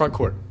juice. Front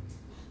court.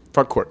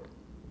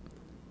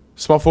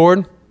 Small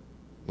forward?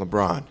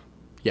 LeBron.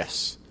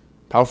 Yes.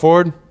 Power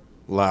forward?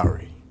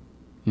 Lowry.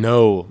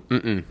 No.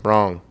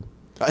 Wrong.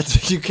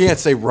 You can't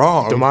say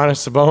wrong.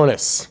 Domantas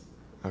Sabonis.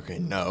 Okay,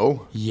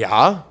 no.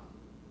 Yeah.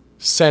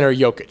 Center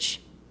Jokic.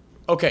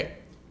 Okay.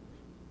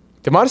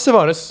 Domantas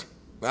Sabonis.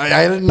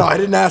 I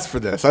didn't ask for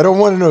this. I don't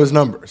want to know his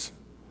numbers.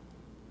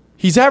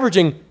 He's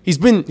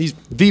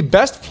the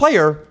best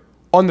player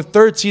on the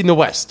 3rd seed in the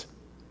West.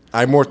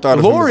 I more thought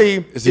of Laurie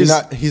him as, is he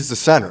not? He's the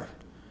center.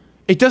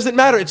 It doesn't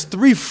matter. It's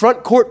 3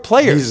 front court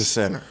players. He's the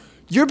center.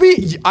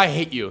 I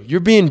hate you. You're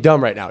being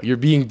dumb right now.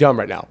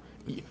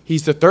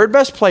 He's the 3rd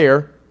best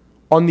player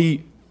on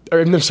the.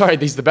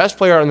 He's the best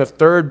player on the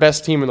 3rd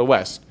best team in the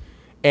West,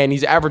 and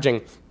he's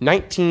averaging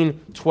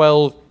 19,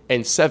 12,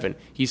 and 7.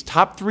 He's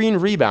top 3 in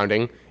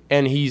rebounding,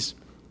 and he's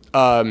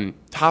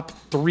top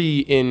 3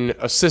 in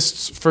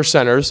assists for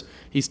centers.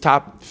 He's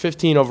top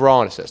 15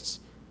 overall in assists.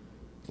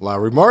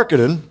 Lowry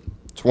Markkanen,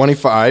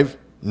 25,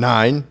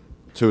 9,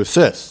 2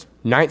 assists.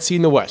 9th seed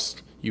in the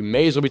West. You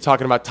may as well be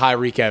talking about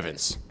Tyreek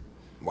Evans.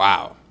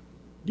 Wow.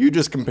 You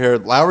just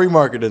compared Lowry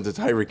Markkanen to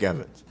Tyreek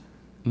Evans.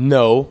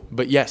 No,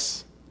 but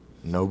yes.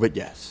 No, but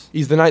yes.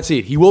 He's the 9th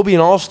seed. He will be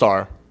an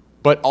all-star,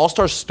 but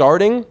all-star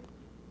starting,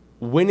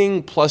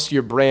 winning plus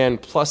your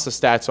brand plus the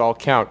stats all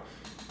count.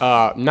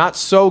 Not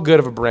so good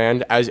of a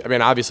brand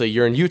obviously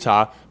you're in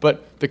Utah,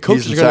 but the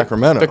coaches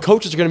Sacramento. The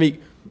coaches are going to be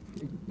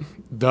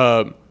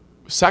the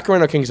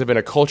Sacramento Kings have been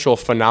a cultural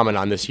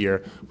phenomenon this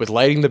year with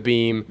lighting the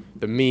beam,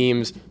 the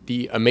memes,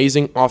 the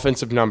amazing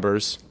offensive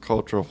numbers.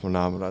 Cultural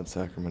phenomenon,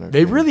 Sacramento.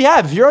 They really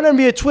have. If you're on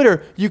NBA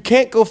Twitter, you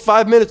can't go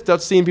 5 minutes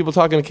without seeing people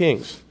talking to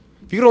Kings.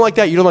 If you don't like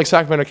that, you don't like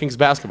Sacramento Kings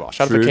basketball.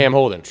 Shout out to Cam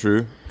Holden.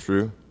 True.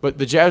 But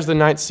the Jazz are the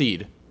 9th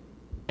seed.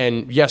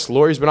 And yes,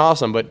 Laurie's been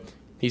awesome, but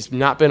he's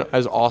not been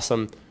as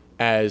awesome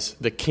as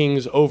the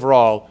Kings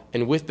overall.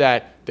 And with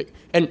that,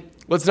 and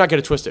let's not get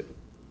it twisted.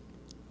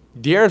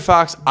 De'Aaron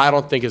Fox, I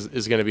don't think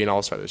is going to be an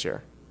all-star this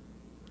year.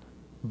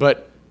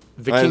 But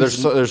the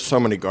Kings... There's so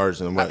many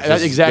guards in the West.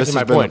 That's exactly this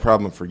my has been point. a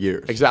problem for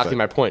years. Exactly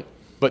my point.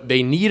 But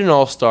they need an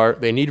all-star.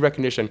 They need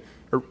recognition.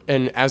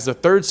 And as the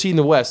third seed in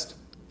the West,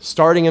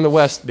 starting in the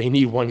West, they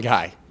need one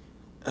guy.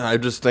 I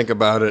just think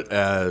about it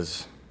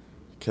as,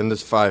 can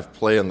this five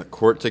play on the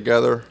court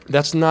together?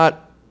 That's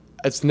not...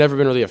 It's never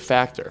been really a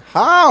factor.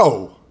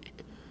 How?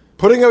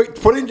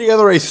 Putting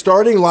together a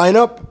starting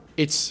lineup?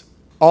 It's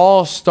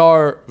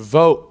all-star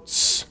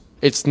votes.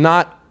 It's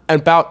not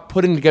about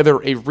putting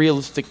together a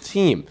realistic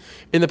team.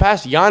 In the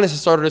past, Giannis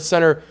has started at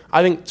center,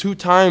 I think, 2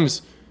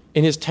 times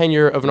in his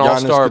tenure of an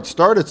all-star. Giannis could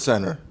start at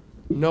center.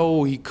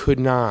 No, he could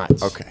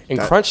not. Okay. In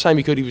crunch time,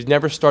 he could. He was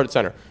never start at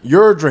center.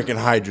 You're drinking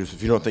high juice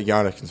if you don't think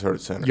Giannis can start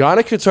at center.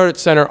 Giannis could start at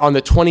center on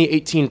the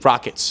 2018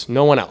 Rockets.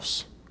 No one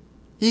else.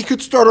 He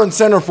could start on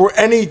center for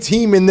any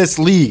team in this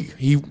league.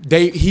 He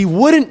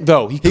wouldn't,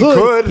 though. He could. He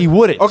could. He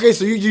wouldn't. Okay,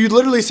 so you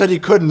literally said he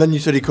could, and then you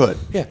said he could.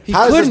 Yeah, he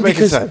How does this couldn't make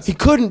because sense? he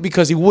couldn't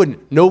because he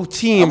wouldn't. No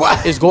team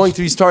What? is going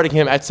to be starting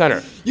him at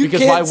center. You because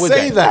can't why would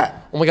say they?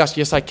 that. Oh my gosh,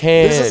 yes I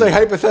can. This is a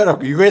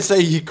hypothetical. You can't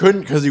say he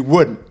couldn't because he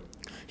wouldn't.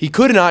 He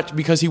could not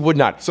because he would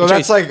not. So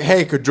that's like,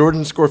 hey, could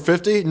Jordan score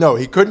 50? No,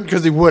 he couldn't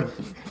because he wouldn't.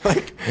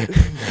 Like,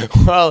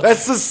 well,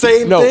 that's the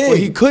same no, thing. well,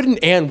 he couldn't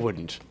and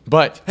wouldn't.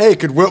 But Hey,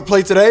 could Wilt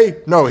play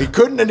today? No, he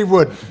couldn't and he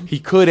wouldn't. he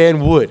could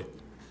and would.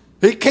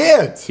 He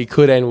can't. He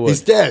could and would.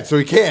 He's dead, so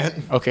he can't.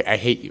 Okay, I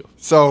hate you.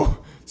 So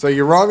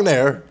you're wrong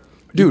there.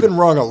 Dude, You've been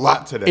wrong a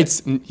lot today.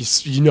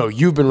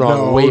 You've been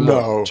wrong way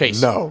more. Chase.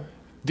 No.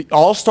 The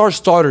all-star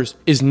starters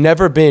has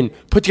never been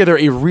put together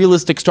a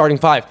realistic starting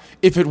five.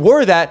 If it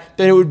were that,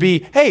 then it would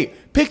be, hey,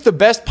 pick the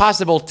best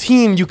possible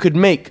team you could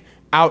make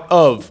out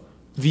of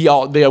the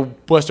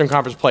Western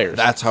Conference players.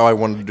 That's how I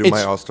wanted to do my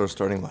It's- All-Star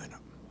starting lineup.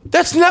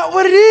 That's not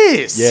what it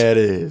is. Yeah, it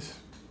is.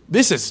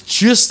 This is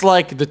just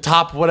like the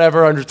top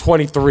whatever under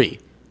 23.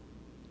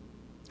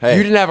 Hey,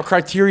 You didn't have a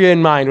criteria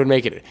in mind when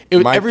making it. It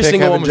was my every pick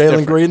single one having was Jalen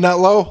different. Green that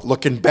low,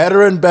 looking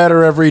better and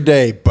better every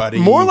day, buddy.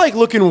 More like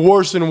looking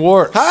worse and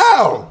worse.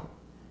 How?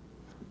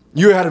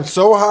 You had him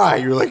so high.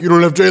 You're like, you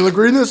don't have Jalen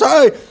Green this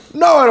high?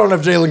 No, I don't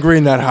have Jalen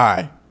Green that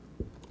high.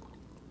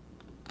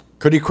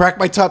 Could he crack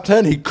my top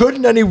 10? He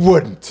couldn't and he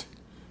wouldn't.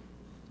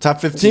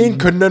 Top 15?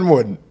 Couldn't and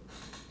wouldn't.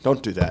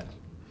 Don't do that.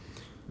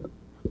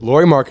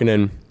 Lauri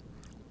Markkanen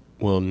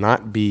will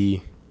not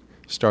be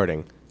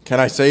starting. Can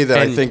I say that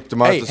I think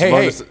Domantas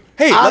Sabonis...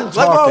 Hey, I'm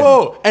talking.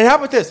 whoa. And how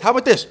about this? How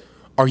about this?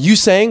 Are you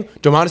saying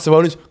Domantas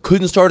Sabonis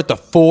couldn't start at the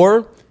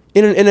 4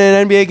 in an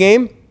NBA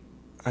game?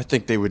 I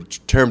think they would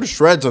tear him to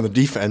shreds on the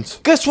defense.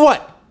 Guess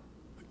what?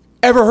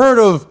 Ever heard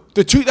of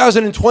the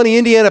 2020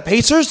 Indiana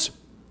Pacers?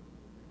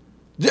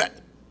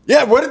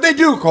 Yeah, what did they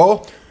do,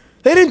 Cole?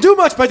 They didn't do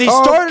much, but they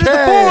started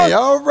at the 4.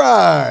 All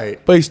right.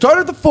 But he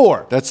started at the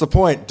 4. That's the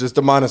point. Does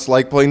Domantas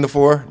like playing the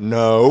 4?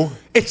 No.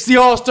 It's the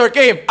All-Star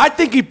game. I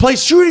think he'd play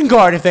shooting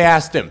guard if they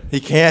asked him. He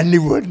can and he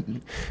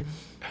wouldn't.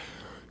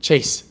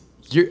 Chase,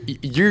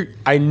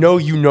 I know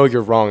you know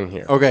you're wrong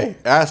here. Okay,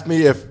 ask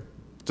me if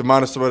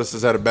Domantas Sabonis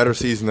has had a better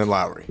season than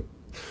Lowry.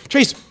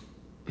 Chase,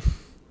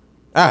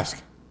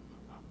 Ask.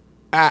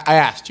 I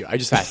asked you. I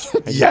just asked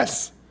you.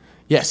 Yes.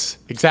 Yes,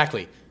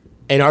 exactly.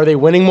 And are they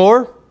winning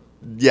more?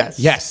 Yes.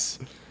 Yes.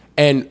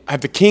 And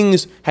have the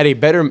Kings had a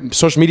better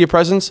social media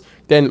presence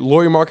than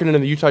Lauri Markkanen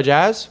and the Utah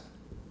Jazz?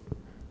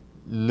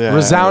 No.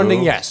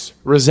 Resounding yes.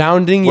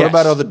 Resounding What yes.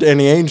 about all the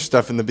Danny Ainge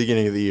stuff in the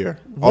beginning of the year?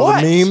 All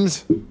What? the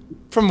memes?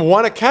 From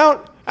one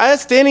account?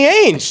 That's Danny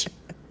Ainge.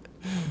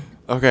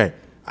 Okay.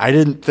 I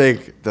didn't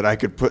think that I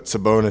could put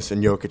Sabonis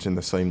and Jokic in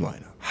the same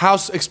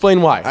lineup.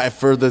 Explain why.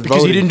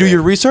 Because you didn't do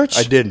your research?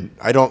 I didn't.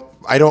 I don't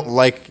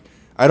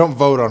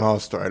vote on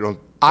All-Star.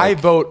 I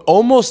vote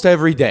almost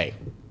every day.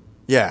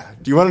 Yeah.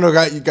 Do you want to know,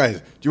 guys?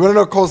 Do you want to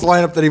know Cole's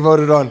lineup that he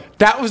voted on?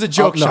 That was a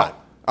joke No.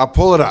 shot. I'll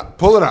pull it up.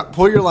 Pull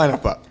your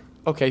lineup up.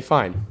 Okay,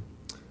 fine.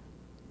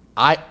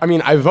 I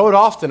mean, I vote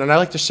often, and I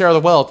like to share the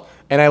wealth,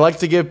 and I like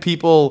to give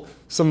people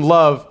some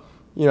love.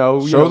 Show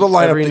the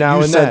lineup every that now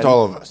you and sent then. to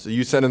all of us. That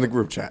you sent in the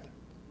group chat.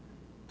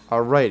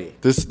 Alrighty.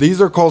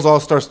 These are Cole's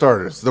All-Star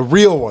starters, the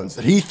real ones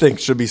that he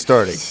thinks should be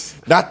starting,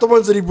 not the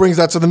ones that he brings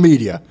out to the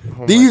media.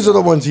 These are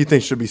the ones he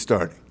thinks should be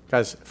starting.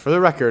 Guys, for the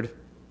record,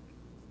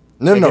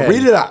 No, Again.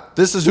 read it out.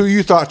 This is who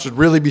you thought should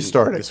really be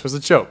starting. this was a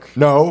joke.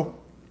 No,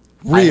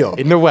 real.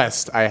 In the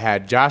West, I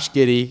had Josh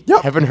Giddey,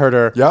 Yep. Kevin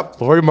Huerter, Yep.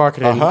 Lauri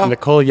Markkanen, Uh-huh.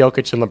 Nikola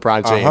Jokic, and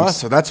LeBron James.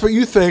 So that's what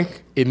you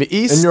think In the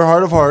East, in your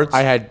heart of hearts.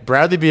 I had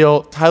Bradley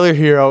Beal, Tyler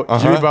Hero,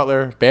 Jimmy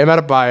Butler, Bam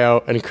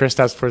Adebayo, and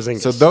Kristaps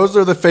Porzingis. so those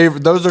are the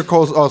favorite. Those are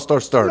Cole's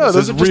All-Star starters. No,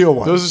 those are Those real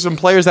ones. Those are some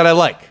players that I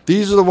like.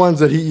 These are the ones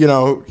that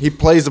he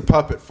plays a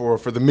puppet for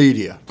the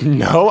media.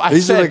 No, I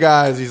These said are the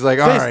guys. He's like,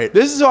 all right.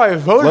 This is who I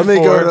voted Let me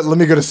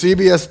for. go to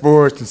CBS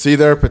Sports and see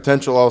their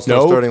potential All-Star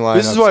No, starting lineups.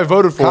 this is who I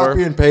voted for.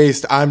 Copy and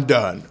paste. I'm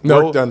done.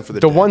 No, Work done for the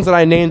the day. ones that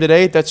I named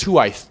today. That's who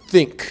I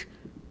think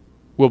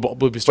will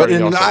be But starting.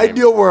 in the an All-Star game.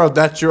 ideal world,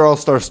 that's your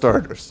All-Star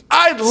starters.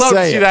 I'd love to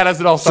Say see it. that as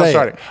an All-Star Say it.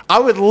 starter. I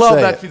would love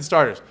Say that it. to be the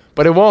starters,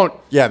 but it won't.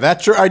 Yeah,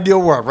 that's your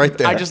ideal world right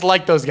there. I just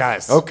like those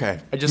guys. Okay.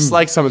 I just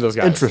like some of those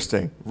guys.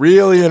 Interesting.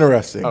 Really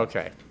interesting.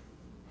 Okay.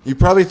 You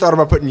probably thought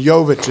about putting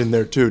Jovic in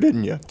there too,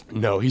 didn't you?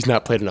 No, he's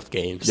not played enough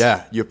games.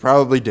 Yeah, you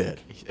probably did.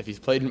 If he's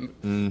played, I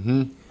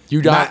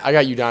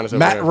got Udonis.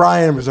 Matt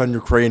Ryan was on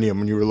your cranium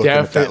when you were looking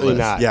at that list.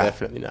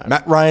 Definitely not.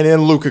 Matt Ryan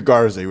and Luka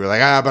Garza. You were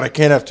like, but I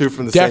can't have two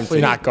from the same team.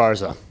 Definitely not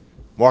Garza.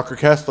 Walker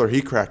Kessler,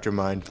 he cracked your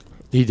mind.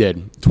 He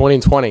did. 20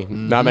 and 20.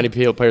 Not many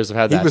players have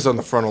had that. He was on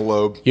the frontal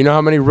lobe. You know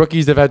how many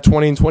rookies have had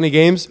 20 and 20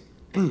 games?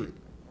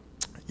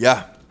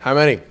 Yeah. How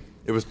many?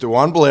 It was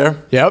DeJuan Blair.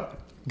 Yep.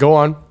 Go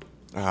on.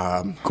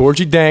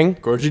 Gorgie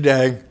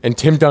Dang. And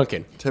Tim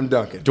Duncan.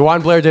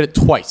 DeJuan Blair did it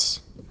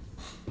twice.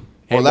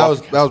 Well, that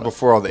was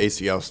before all the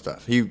ACL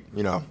stuff.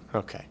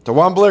 Okay.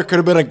 DeJuan Blair could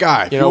have been a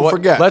guy. You know what?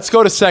 Forget. Let's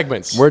go to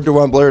segments. Where'd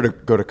DeJuan Blair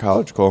go to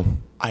college, Cole?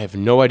 I have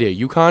no idea.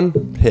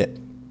 UConn? Hit.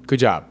 Good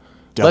job.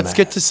 Dumbass. Let's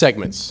get to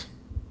segments.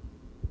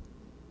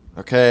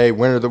 Okay,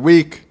 winner of the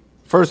week.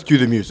 First, cue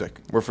the music.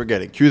 We're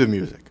forgetting. Cue the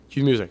music.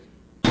 Cue music.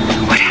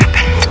 What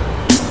happened?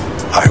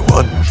 I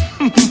won.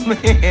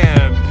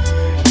 Man,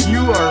 you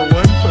are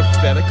one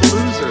pathetic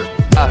loser.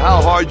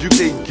 How hard you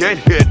can get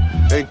hit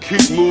and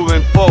keep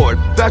moving forward.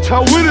 That's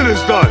how winning is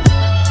done.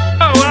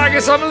 Oh, well, I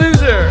guess I'm a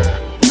loser.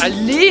 A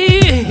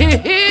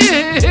loser.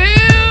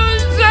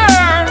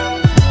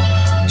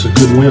 It's a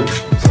good win.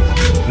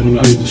 I don't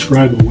know how you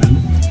describe a win.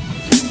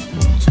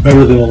 It's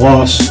better than a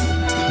loss.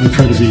 I'm not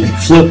trying to be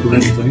flip or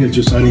anything. It's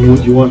just I don't know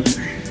what you want.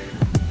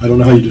 I don't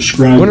know how you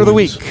describe Winner of the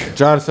wins. week.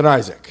 Jonathan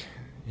Isaac.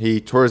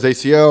 He tore his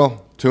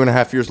ACL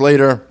 2.5 years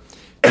later.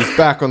 He's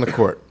back on the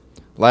court.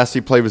 Last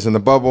he played was in the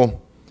bubble.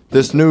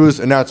 This news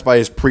announced by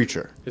his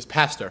preacher. His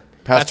pastor.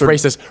 Pastor-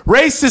 That's racist.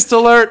 Racist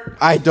alert.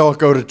 I don't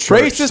go to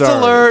church. Racist Sorry.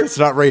 alert. It's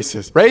not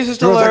racist.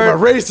 Racist You wanna alert. talk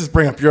about racist,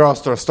 bring up your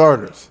all-star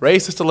starters.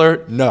 Racist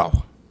alert. No.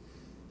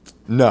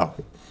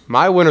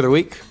 My winner of the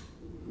week.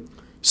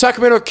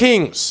 Sacramento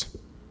Kings.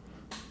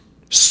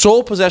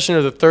 Sole possession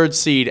of the third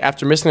seed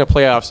after missing the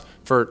playoffs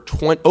for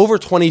over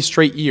 20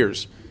 straight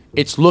years.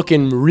 It's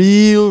looking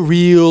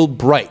real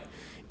bright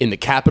in the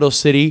capital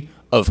city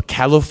of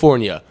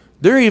California.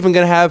 They're even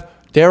going to have,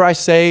 dare I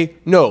say,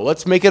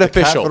 let's make it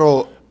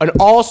official. An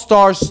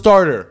all-star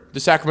starter the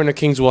Sacramento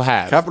Kings will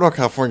have. Capital of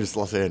California is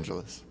Los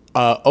Angeles.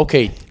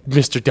 Okay,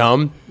 Mr.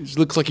 Dumb. It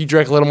looks like you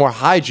drank a little more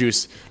high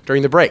juice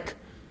during the break.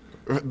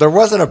 There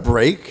wasn't a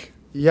break.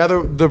 Yeah,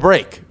 the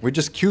break. We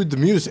just cued the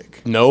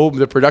music. No,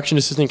 the production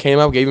assistant came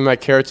up, gave me my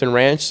carrots and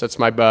ranch. That's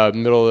my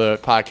middle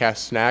of the podcast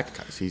snack.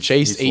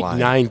 Chase ate lying.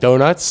 9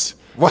 donuts.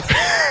 What?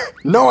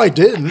 No, I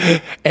didn't.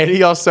 And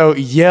he also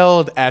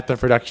yelled at the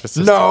production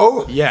assistant.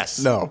 No. Yes.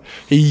 No.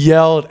 He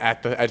yelled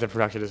at the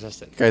production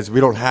assistant. Guys,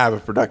 we don't have a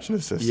production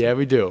assistant. Yeah,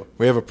 we do.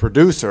 We have a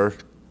producer.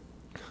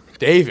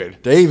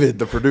 David,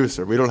 the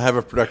producer. We don't have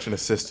a production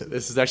assistant.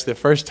 this is actually the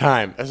first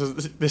time.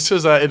 This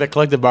was in the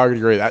collective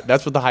bargaining agreement.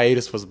 That's what the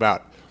hiatus was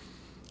about.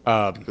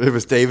 It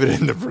was David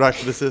and the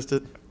production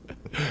assistant.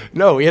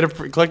 No, we had a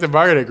collective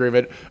bargaining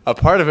agreement. A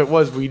part of it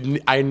was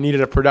I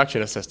needed a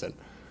production assistant.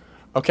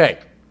 Okay.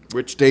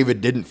 Which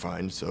David didn't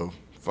find, so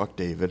fuck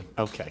David.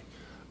 Okay.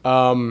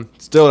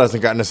 Still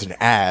hasn't gotten us an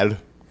ad.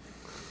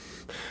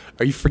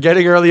 Are you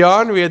forgetting early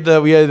on? We had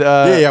we had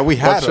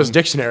Webster's him.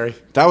 Dictionary.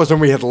 That was when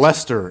we had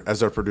Lester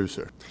as our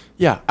producer.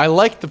 Yeah, I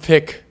like the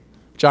pick,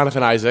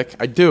 Jonathan Isaac.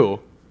 I do.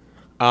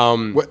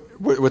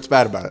 What's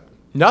bad about it?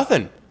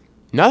 Nothing.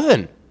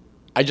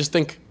 I just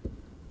think,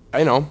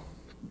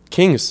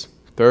 Kings,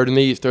 third in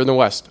the East, third in the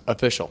West,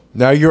 official.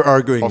 Now you're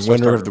arguing Also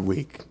winner starter. of the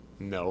week.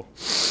 No.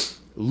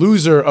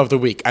 Loser of the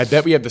week. I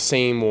bet we have the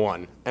same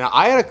one. And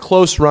I had a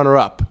close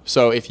runner-up.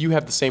 So if you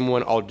have the same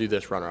one, I'll do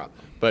this runner-up.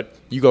 But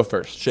you go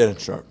first. Shannon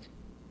Sharp.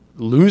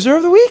 Loser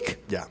of the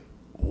week? Yeah.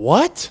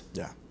 What?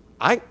 Yeah.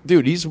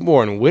 Dude, he's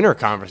more in winner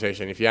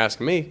conversation, if you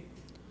ask me.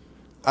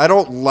 I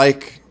don't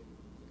like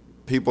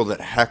people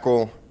that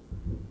heckle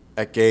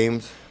at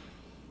games.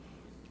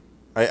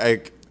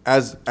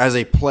 As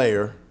a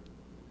player,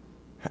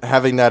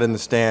 having that in the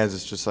stands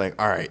is just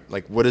like, all right,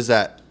 like what is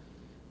that?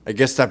 I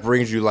guess that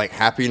brings you like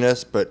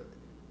happiness, but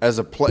as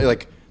a play,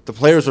 like the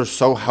players are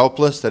so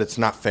helpless that it's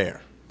not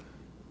fair.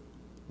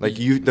 Like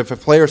if a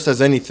player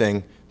says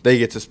anything, they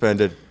get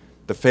suspended.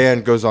 The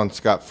fan goes on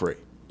scot-free.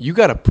 You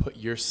got to put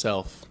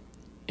yourself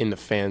in the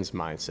fan's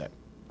mindset.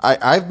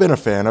 I've been a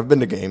fan. I've been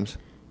to games.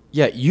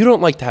 Yeah, you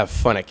don't like to have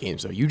fun at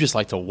games, though. You just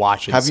like to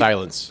watch in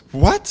silence.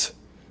 What?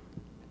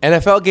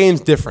 NFL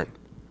games, different.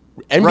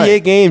 NBA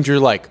Right. games, you're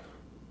like,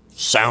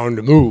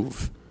 sound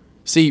move.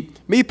 See,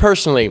 me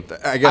personally,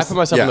 I put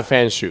myself in the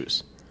fan's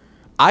shoes.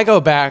 I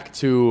go back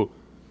to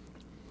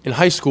in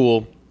high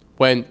school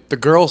when the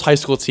girls' high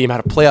school team had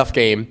a playoff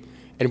game,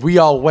 and we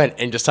all went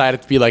and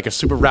decided to be like a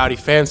super rowdy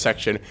fan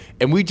section,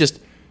 and we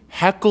just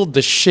heckled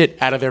the shit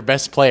out of their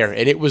best player,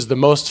 and it was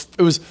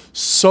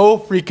so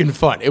freaking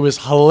fun. It was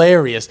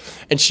hilarious,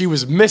 and she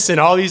was missing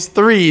all these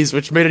threes,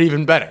 which made it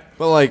even better.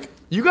 But like,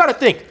 You got to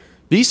think,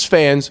 these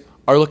fans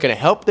are looking to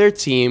help their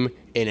team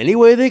in any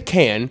way they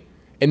can,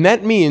 and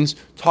that means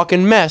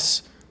talking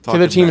mess to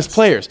their team's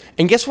players.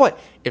 And guess what?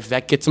 If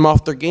that gets them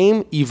off their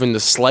game, even the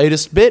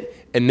slightest bit,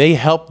 and they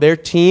help their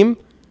team,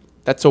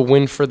 that's a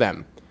win for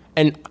them.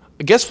 And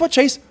guess what,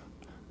 Chase?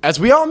 As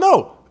we all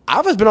know,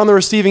 I've been on the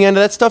receiving end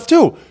of that stuff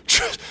too.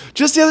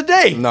 Just the other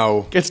day.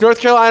 No. It's North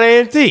Carolina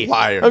A&T.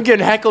 Liar. I'm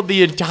getting heckled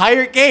the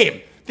entire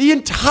game. The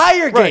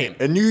entire game.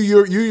 And you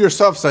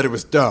yourself said it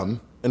was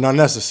dumb and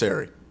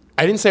unnecessary.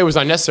 I didn't say it was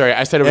unnecessary.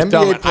 I said it was NBA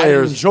dumb. I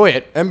didn't enjoy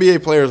it.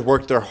 NBA players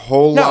work their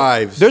whole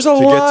lives there's a to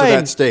line, get to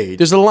that stage.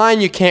 There's a line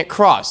you can't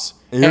cross.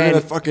 And you're going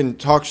to fucking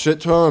talk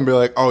shit to them and be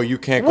like, oh, you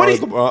can't guard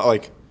LeBron.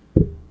 Like,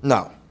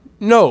 no.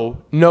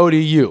 No to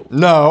you.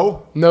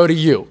 No to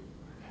you.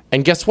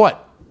 And guess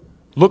what?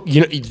 Look,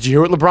 did you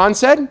hear what LeBron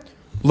said?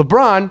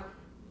 LeBron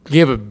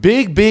gave a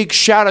big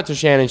shout out to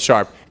Shannon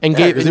Sharp and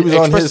he was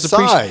on his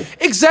side.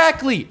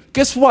 Exactly.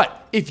 Guess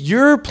what? If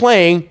you're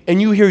playing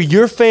and you hear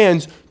your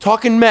fans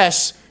talking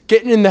mess,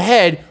 getting in the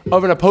head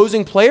of an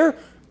opposing player,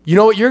 you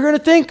know what you're going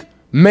to think?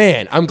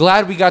 Man, I'm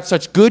glad we got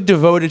such good,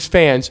 devoted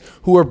fans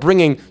who are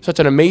bringing such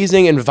an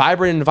amazing and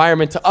vibrant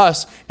environment to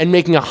us and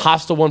making a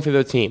hostile one for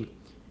their team.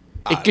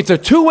 It's a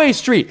two-way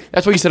street.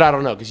 That's why you said I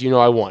don't know, because you know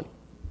I won.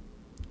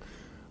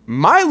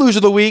 My loser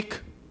of the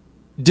week,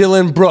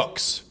 Dylan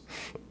Brooks.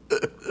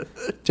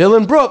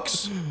 Dylan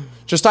Brooks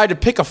just tried to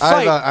pick a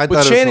fight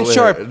with Shannon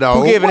Sharp,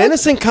 who gave an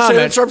innocent comment.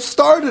 Shannon Sharp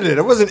started it.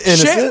 It wasn't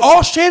innocent.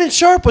 All Shannon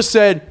Sharp was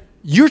said,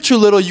 you're too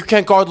little, you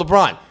can't guard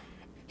LeBron.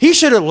 He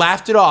should have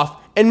laughed it off.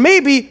 And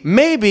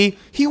maybe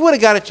he would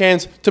have got a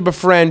chance to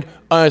befriend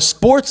a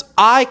sports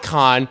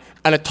icon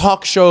and a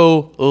talk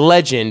show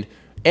legend,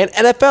 an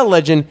NFL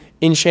legend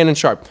in Shannon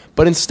Sharp.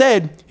 But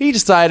instead, he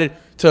decided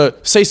to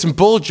say some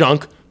bull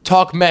junk,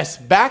 talk mess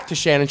back to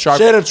Shannon Sharp,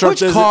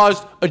 which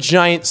caused a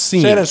giant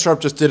scene. Shannon Sharp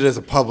just did it as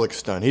a public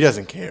stunt. He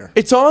doesn't care.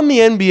 It's on the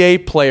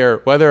NBA player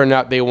whether or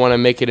not they want to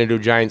make it into a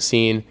giant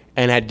scene.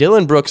 And had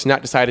Dylan Brooks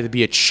not decided to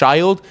be a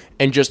child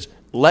and just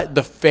let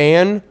the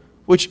fan,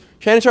 which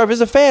Shannon Sharp is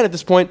a fan at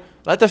this point,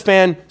 let the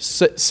fan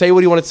say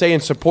what he wanted to say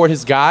and support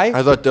his guy.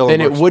 I thought Dylan then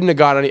Brooks, it wouldn't have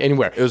gone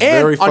anywhere. It was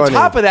very funny. On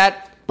top of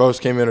that,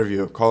 post-game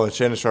interview calling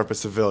Shannon Sharp a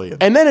civilian.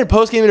 And then in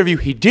post-game interview,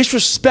 he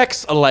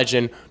disrespects a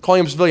legend,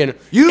 calling him a civilian.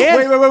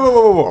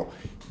 Wait.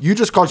 You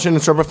just called Shannon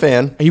Sharp a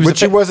fan, he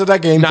was at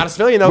that game. Not a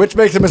civilian, though. Which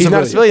makes him a civilian. He's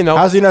not a civilian, though.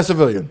 How's he not a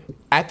civilian?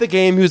 At the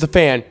game, he was a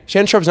fan.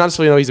 Shannon Sharp's not a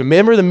civilian, though. He's a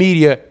member of the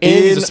media, and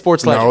he's a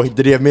sports legend. No,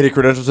 did he have media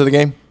credentials to the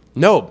game?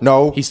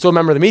 No. He's still a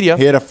member of the media.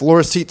 He had a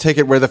floor seat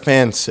ticket where the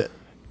fans sit.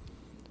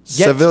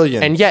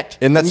 Civilian. In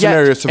that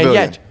scenario,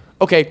 civilian.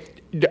 Okay,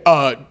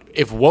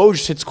 if Woj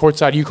sits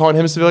courtside, are you calling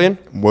him a civilian?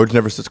 Woj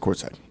never sits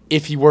courtside.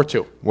 If he were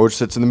to. Woj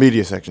sits in the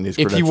media section. If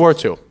he were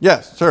to.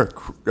 Yes, sir.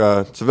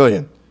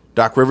 Civilian.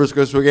 Doc Rivers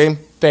goes to a game.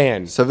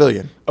 Fan.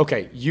 Civilian.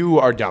 Okay, you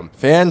are dumb.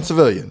 Fan,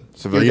 civilian.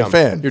 Civilian,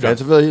 fan. You're fan,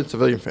 dumb.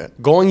 civilian, fan.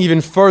 Going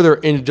even further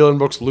into Dylan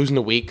Brooks losing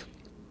the week.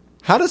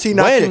 How does he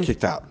not get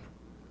kicked out?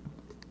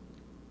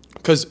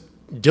 Because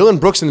Dylan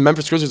Brooks and the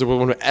Memphis Grizzlies are the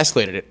one who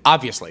escalated it,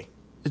 obviously.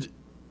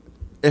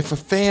 If a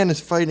fan is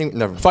fighting,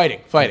 never.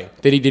 Fighting.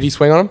 Did he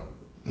swing on him?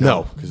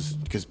 No,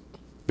 because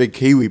Big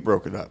Kiwi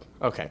broke it up.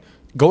 Okay.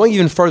 Going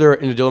even further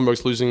into Dylan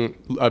Brooks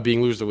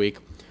being loser of the week,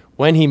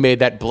 when he made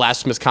that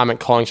blasphemous comment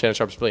calling Shannon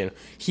Sharp a civilian,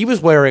 he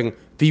was wearing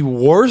the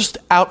worst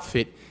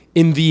outfit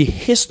in the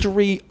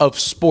history of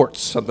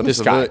sports. Something a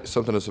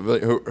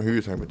civilian. Who are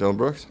you talking about? Dylan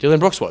Brooks? Dylan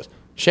Brooks was.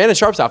 Shannon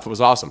Sharp's outfit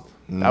was awesome.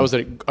 That was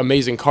an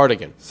amazing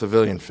cardigan.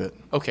 Civilian fit.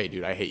 Okay,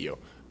 dude, I hate you.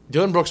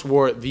 Dylan Brooks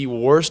wore the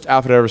worst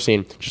outfit I've ever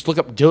seen. Just look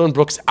up Dylan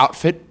Brooks'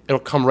 outfit. It'll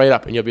come right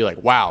up, and you'll be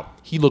like, wow,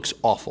 he looks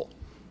awful.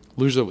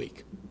 Loser of the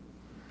week.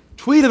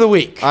 Tweet of the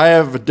week. I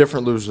have a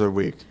different loser of the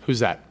week. Who's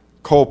that?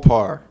 Cole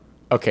Parr.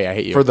 Okay, I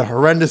hate you. For the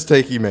horrendous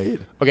take he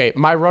made. Okay,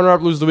 my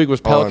runner-up loser of the week was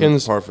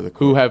Pelicans,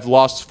 who have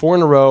lost 4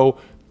 in a row,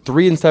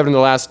 3-7 in the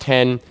last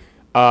 10.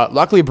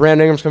 Luckily,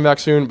 Brandon Ingram's coming back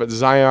soon, but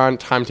Zion,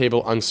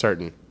 timetable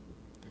uncertain.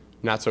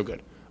 Not so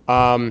good.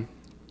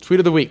 Tweet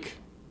of the week.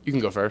 You can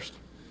go first.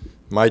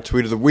 My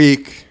tweet of the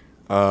week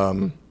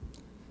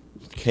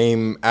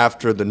came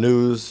after the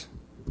news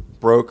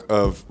broke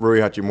of Rui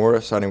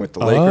Hachimura signing with the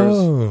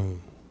Lakers.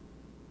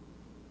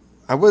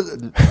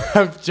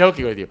 I'm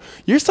joking with you.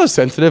 You're so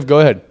sensitive. Go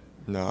ahead.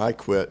 No, I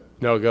quit.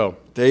 No, go.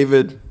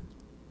 David.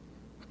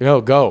 No,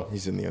 go.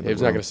 He's in the other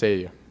David's room. not going to say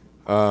to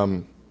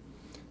you.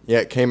 Yeah,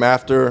 it came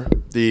after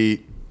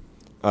the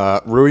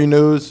Rui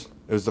news.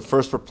 It was the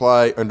first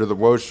reply under the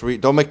Woj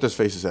tweet. Don't make those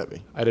faces at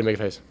me. I didn't make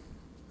a face.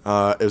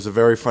 It was a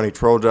very funny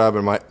troll job,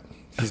 and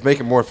he's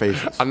making more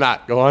faces. I'm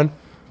not. Go on.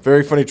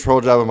 Very funny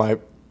troll job,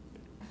 and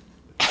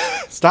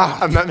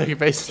Stop. I'm not making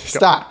faces.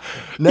 Stop.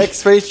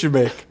 Next face you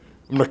make,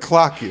 I'm gonna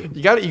clock you.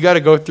 You got to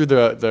go through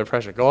the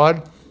pressure. Go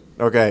on.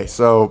 Okay,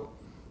 so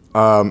it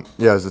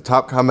was the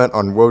top comment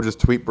on Woj's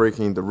tweet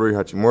breaking the Rui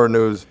Hachimura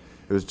news.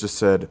 It was just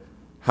said,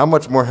 "How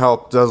much more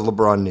help does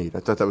LeBron need?" I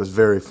thought that was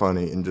very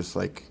funny and just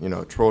like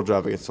troll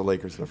job against the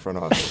Lakers in the front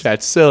office.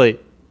 That's silly.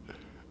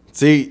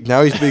 See,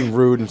 now he's being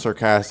rude and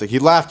sarcastic. He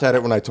laughed at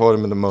it when I told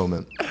him in the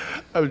moment.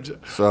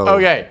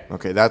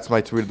 Okay, that's my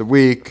tweet of the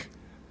week.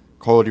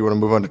 Cole, do you want to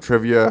move on to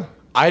trivia?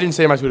 I didn't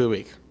say my tweet of the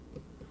week.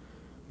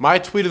 My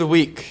tweet of the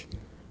week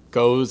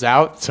goes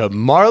out to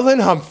Marlon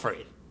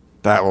Humphrey.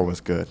 That one was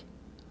good.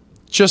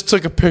 Just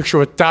took a picture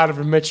with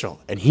Donovan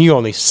Mitchell, and he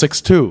only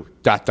 6'2", ...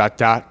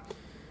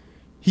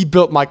 He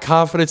built my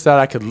confidence that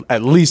I could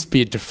at least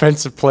be a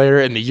defensive player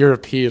in the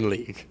European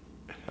League.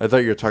 I thought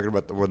you were talking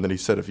about the one that he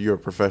said, if you were a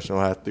professional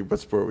athlete, what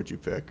sport would you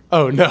pick?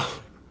 Oh, no.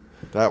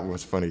 That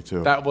was funny,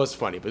 too. That was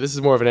funny, but this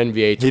is more of an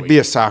NBA tweet. He'd be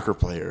a soccer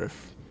player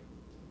if,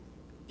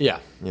 Yeah.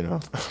 you know.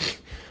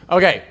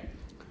 Okay.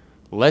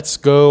 Let's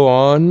go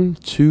on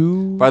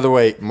to By the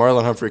way,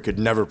 Marlon Humphrey could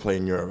never play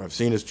in Europe. I've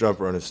seen his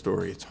jumper on his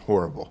story. It's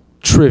horrible.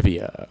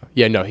 trivia.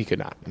 Yeah, no, he could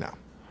not. No.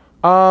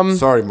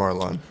 Sorry,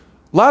 Marlon.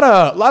 Lot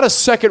of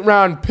second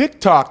round pick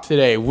talk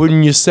today,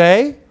 wouldn't you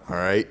say? All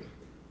right.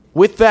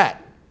 With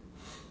that,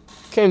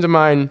 came to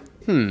mind,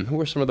 who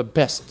are some of the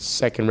best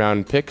second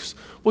round picks?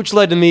 Which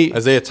led to me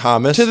Isaiah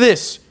Thomas. to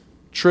this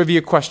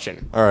trivia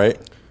question. All right.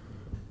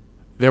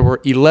 There were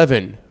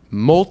 11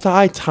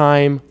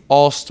 multi-time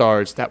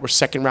All-Stars that were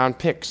second round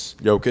picks.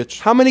 Jokic.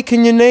 How many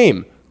can you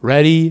name?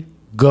 Ready,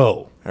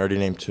 go. I already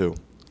named 2.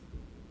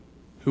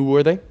 Who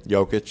were they?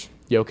 Jokic.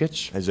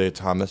 Jokic. Isaiah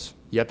Thomas.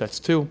 Yep, that's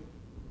 2.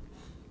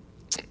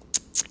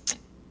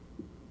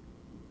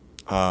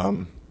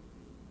 Man,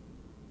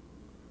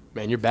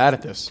 you're bad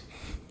at this.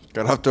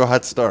 Got off to a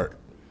hot start.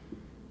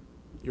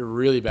 You're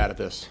really bad at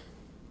this.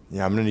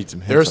 Yeah, I'm going to need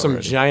some hints There are some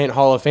already. giant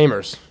Hall of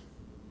Famers.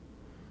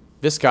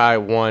 This guy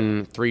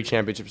won 3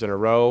 championships in a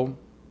row.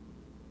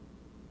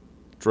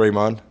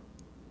 Draymond.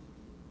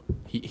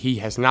 He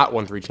has not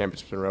won 3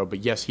 championships in a row, but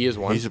yes, he is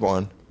one. He's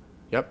won.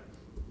 Yep.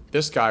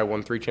 This guy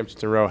won 3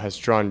 championships in a row, has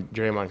drawn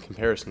Draymond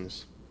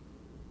comparisons.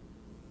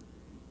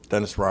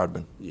 Dennis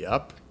Rodman.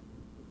 Yep.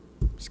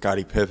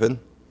 Scottie Pippen.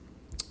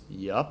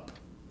 Yep.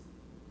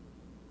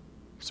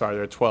 Sorry,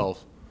 there are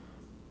 12.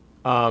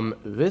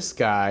 This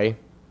guy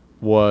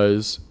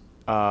was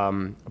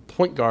a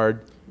point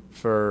guard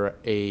for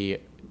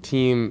a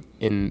team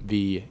in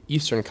the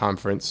Eastern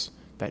Conference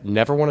that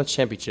never won a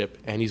championship,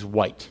 and he's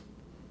white.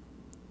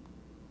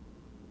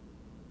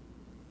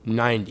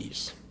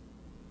 90s.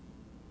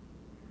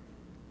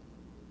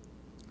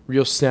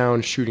 Real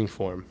sound shooting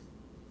form.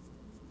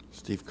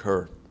 Steve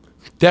Kerr.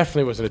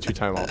 Definitely wasn't a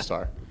 2-time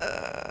All-Star.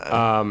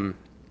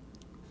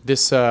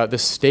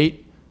 This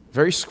state,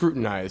 very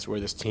scrutinized where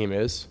this team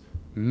is.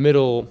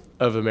 Middle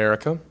of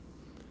America,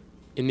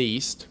 in the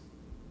East.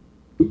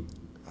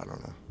 I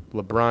don't know.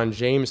 LeBron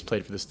James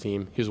played for this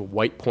team. He was a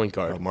white point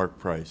guard. Oh, Mark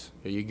Price.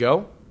 There you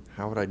go.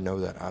 How would I know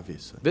that,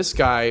 obviously? This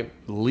guy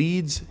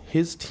leads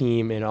his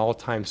team in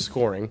all-time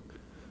scoring.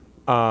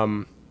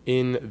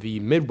 In the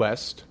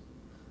Midwest,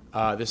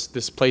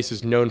 this place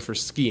is known for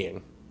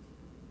skiing.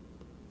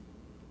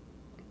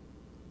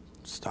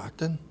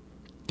 Stockton?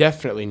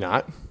 Definitely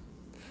not. I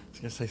was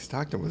going to say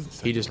Stockton was the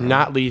second He does round.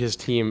 not lead his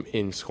team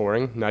in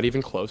scoring, not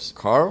even close.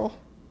 Carl?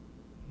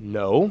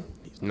 No,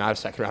 he's not a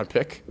second-round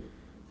pick.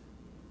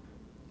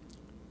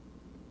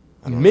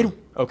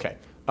 Okay.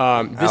 This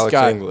Alex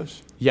guy,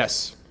 English.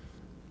 yes.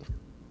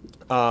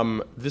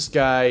 This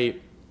guy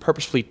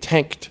purposefully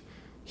tanked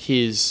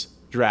his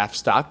draft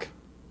stock.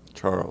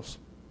 Charles.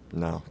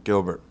 No.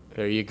 Gilbert.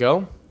 There you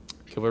go.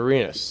 Gilbert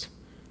Arenas.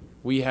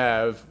 We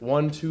have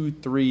 1, 2,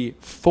 3,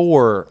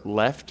 4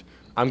 left.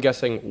 I'm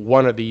guessing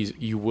one of these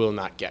you will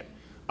not get.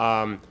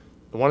 One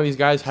of these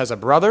guys has a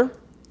brother.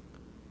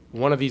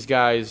 One of these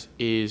guys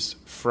is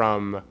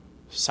from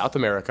South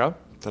America.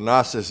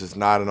 Thanasis is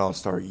not an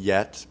all-star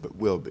yet, but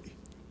will be.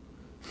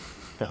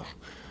 No.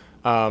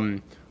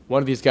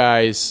 One of these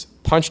guys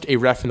punched a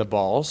ref in the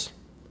balls.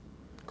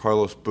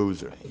 Carlos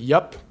Boozer.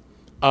 Yep.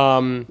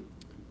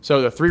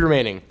 So the 3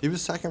 remaining. He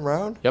was second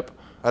round? Yep.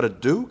 Out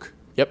of Duke?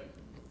 Yep.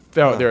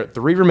 No, there are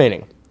 3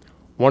 remaining.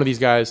 One of these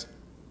guys,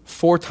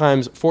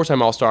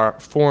 4-time All-Star,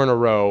 4 in a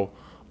row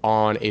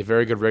on a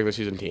very good regular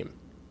season team.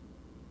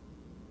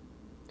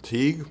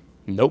 Teague?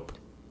 Nope.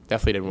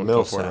 Definitely didn't win 4 in a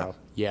Millsap. row.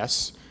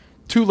 Yes.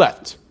 2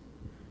 left.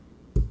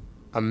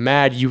 I'm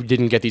mad you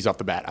didn't get these off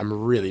the bat. I'm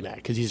really mad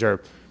because these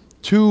are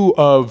 2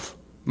 of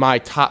my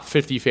top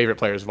 50 favorite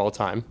players of all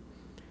time.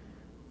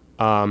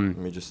 Let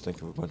me just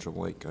think of a bunch of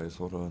white guys.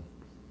 Hold on.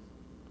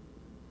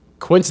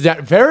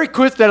 Very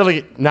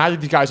coincidentally, neither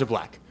of these guys are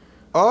black.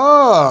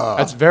 Oh!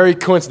 That's very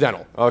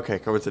coincidental. Okay,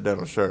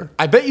 coincidental, sure.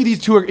 I bet you these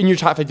 2 are in your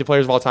top 50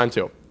 players of all time,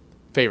 too.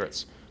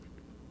 Favorites.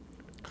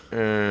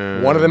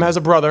 One of them has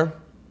a brother.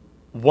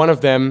 One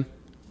of them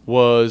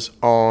was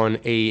on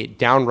a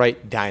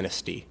downright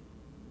dynasty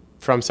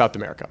from South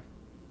America.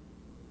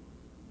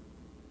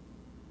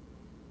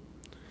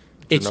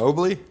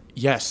 Ginobili?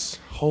 Yes.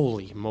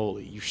 Holy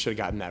moly. You should have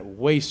gotten that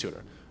way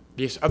sooner.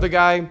 This other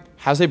guy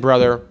has a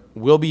brother,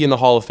 will be in the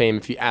Hall of Fame,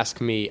 if you ask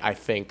me, I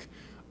think.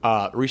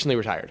 Recently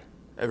retired.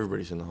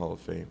 Everybody's in the Hall of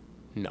Fame.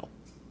 No.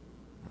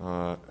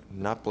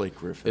 Not Blake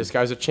Griffin. This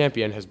guy's a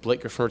champion. Has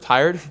Blake Griffin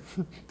retired?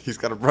 He's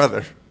got a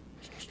brother.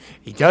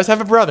 He does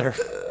have a brother.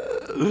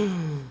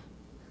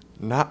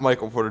 Not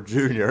Michael Porter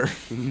Jr.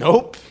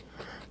 Nope.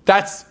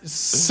 That's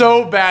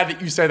so bad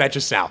that you said that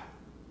just now.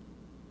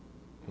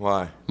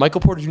 Why?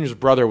 Michael Porter Jr.'s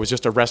brother was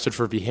just arrested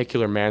for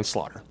vehicular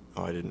manslaughter.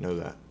 Oh, I didn't know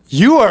that.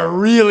 You are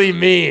really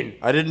mean.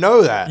 I didn't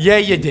know that. Yeah,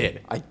 you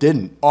did. I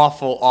didn't.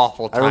 Awful,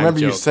 awful I time remember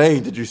you joke.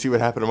 saying, did you see what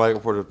happened to Michael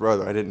Porter's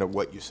brother? I didn't know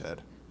what you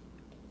said.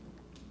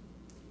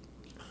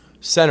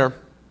 Center,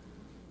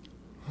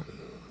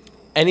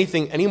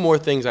 any more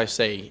things I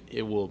say,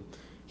 it will.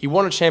 He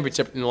won a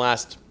championship in the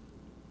last,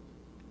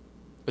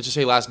 let's just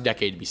say last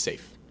decade to be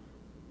safe.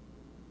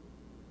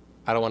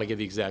 I don't want to give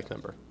the exact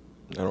number.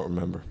 I don't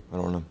remember. I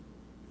don't know.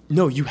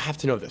 No, you have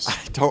to know this. I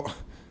don't.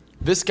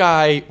 This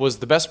guy was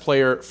the best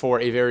player for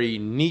a very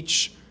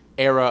niche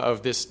era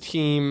of this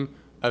team,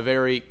 a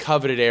very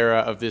coveted era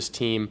of this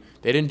team.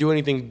 They didn't do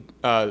anything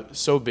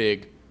so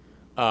big.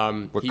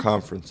 What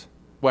conference?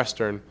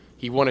 Western.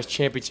 He won his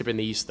championship in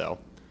the East, though.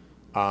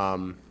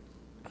 Marc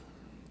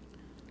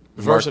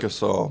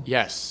Gasol.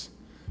 Yes.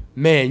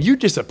 Man, you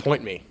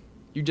disappoint me.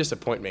 You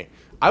disappoint me.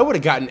 I would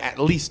have gotten at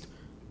least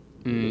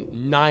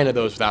 9 of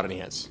those without any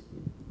hands.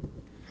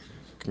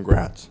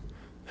 Congrats.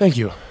 Thank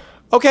you.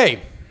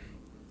 Okay.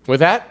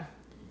 With that,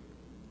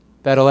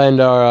 that'll end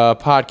our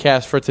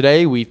podcast for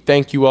today. We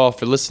thank you all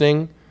for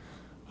listening.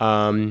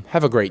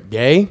 Have a great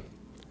day.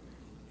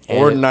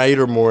 Or night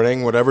or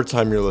morning, whatever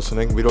time you're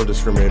listening. We don't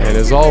discriminate. And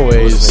as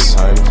always,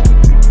 listening times.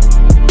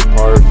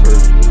 Par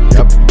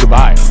for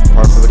goodbye.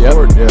 Par for the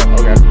court. Yeah.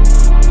 Okay.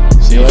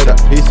 See you later.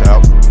 Peace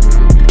out.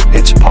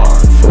 It's par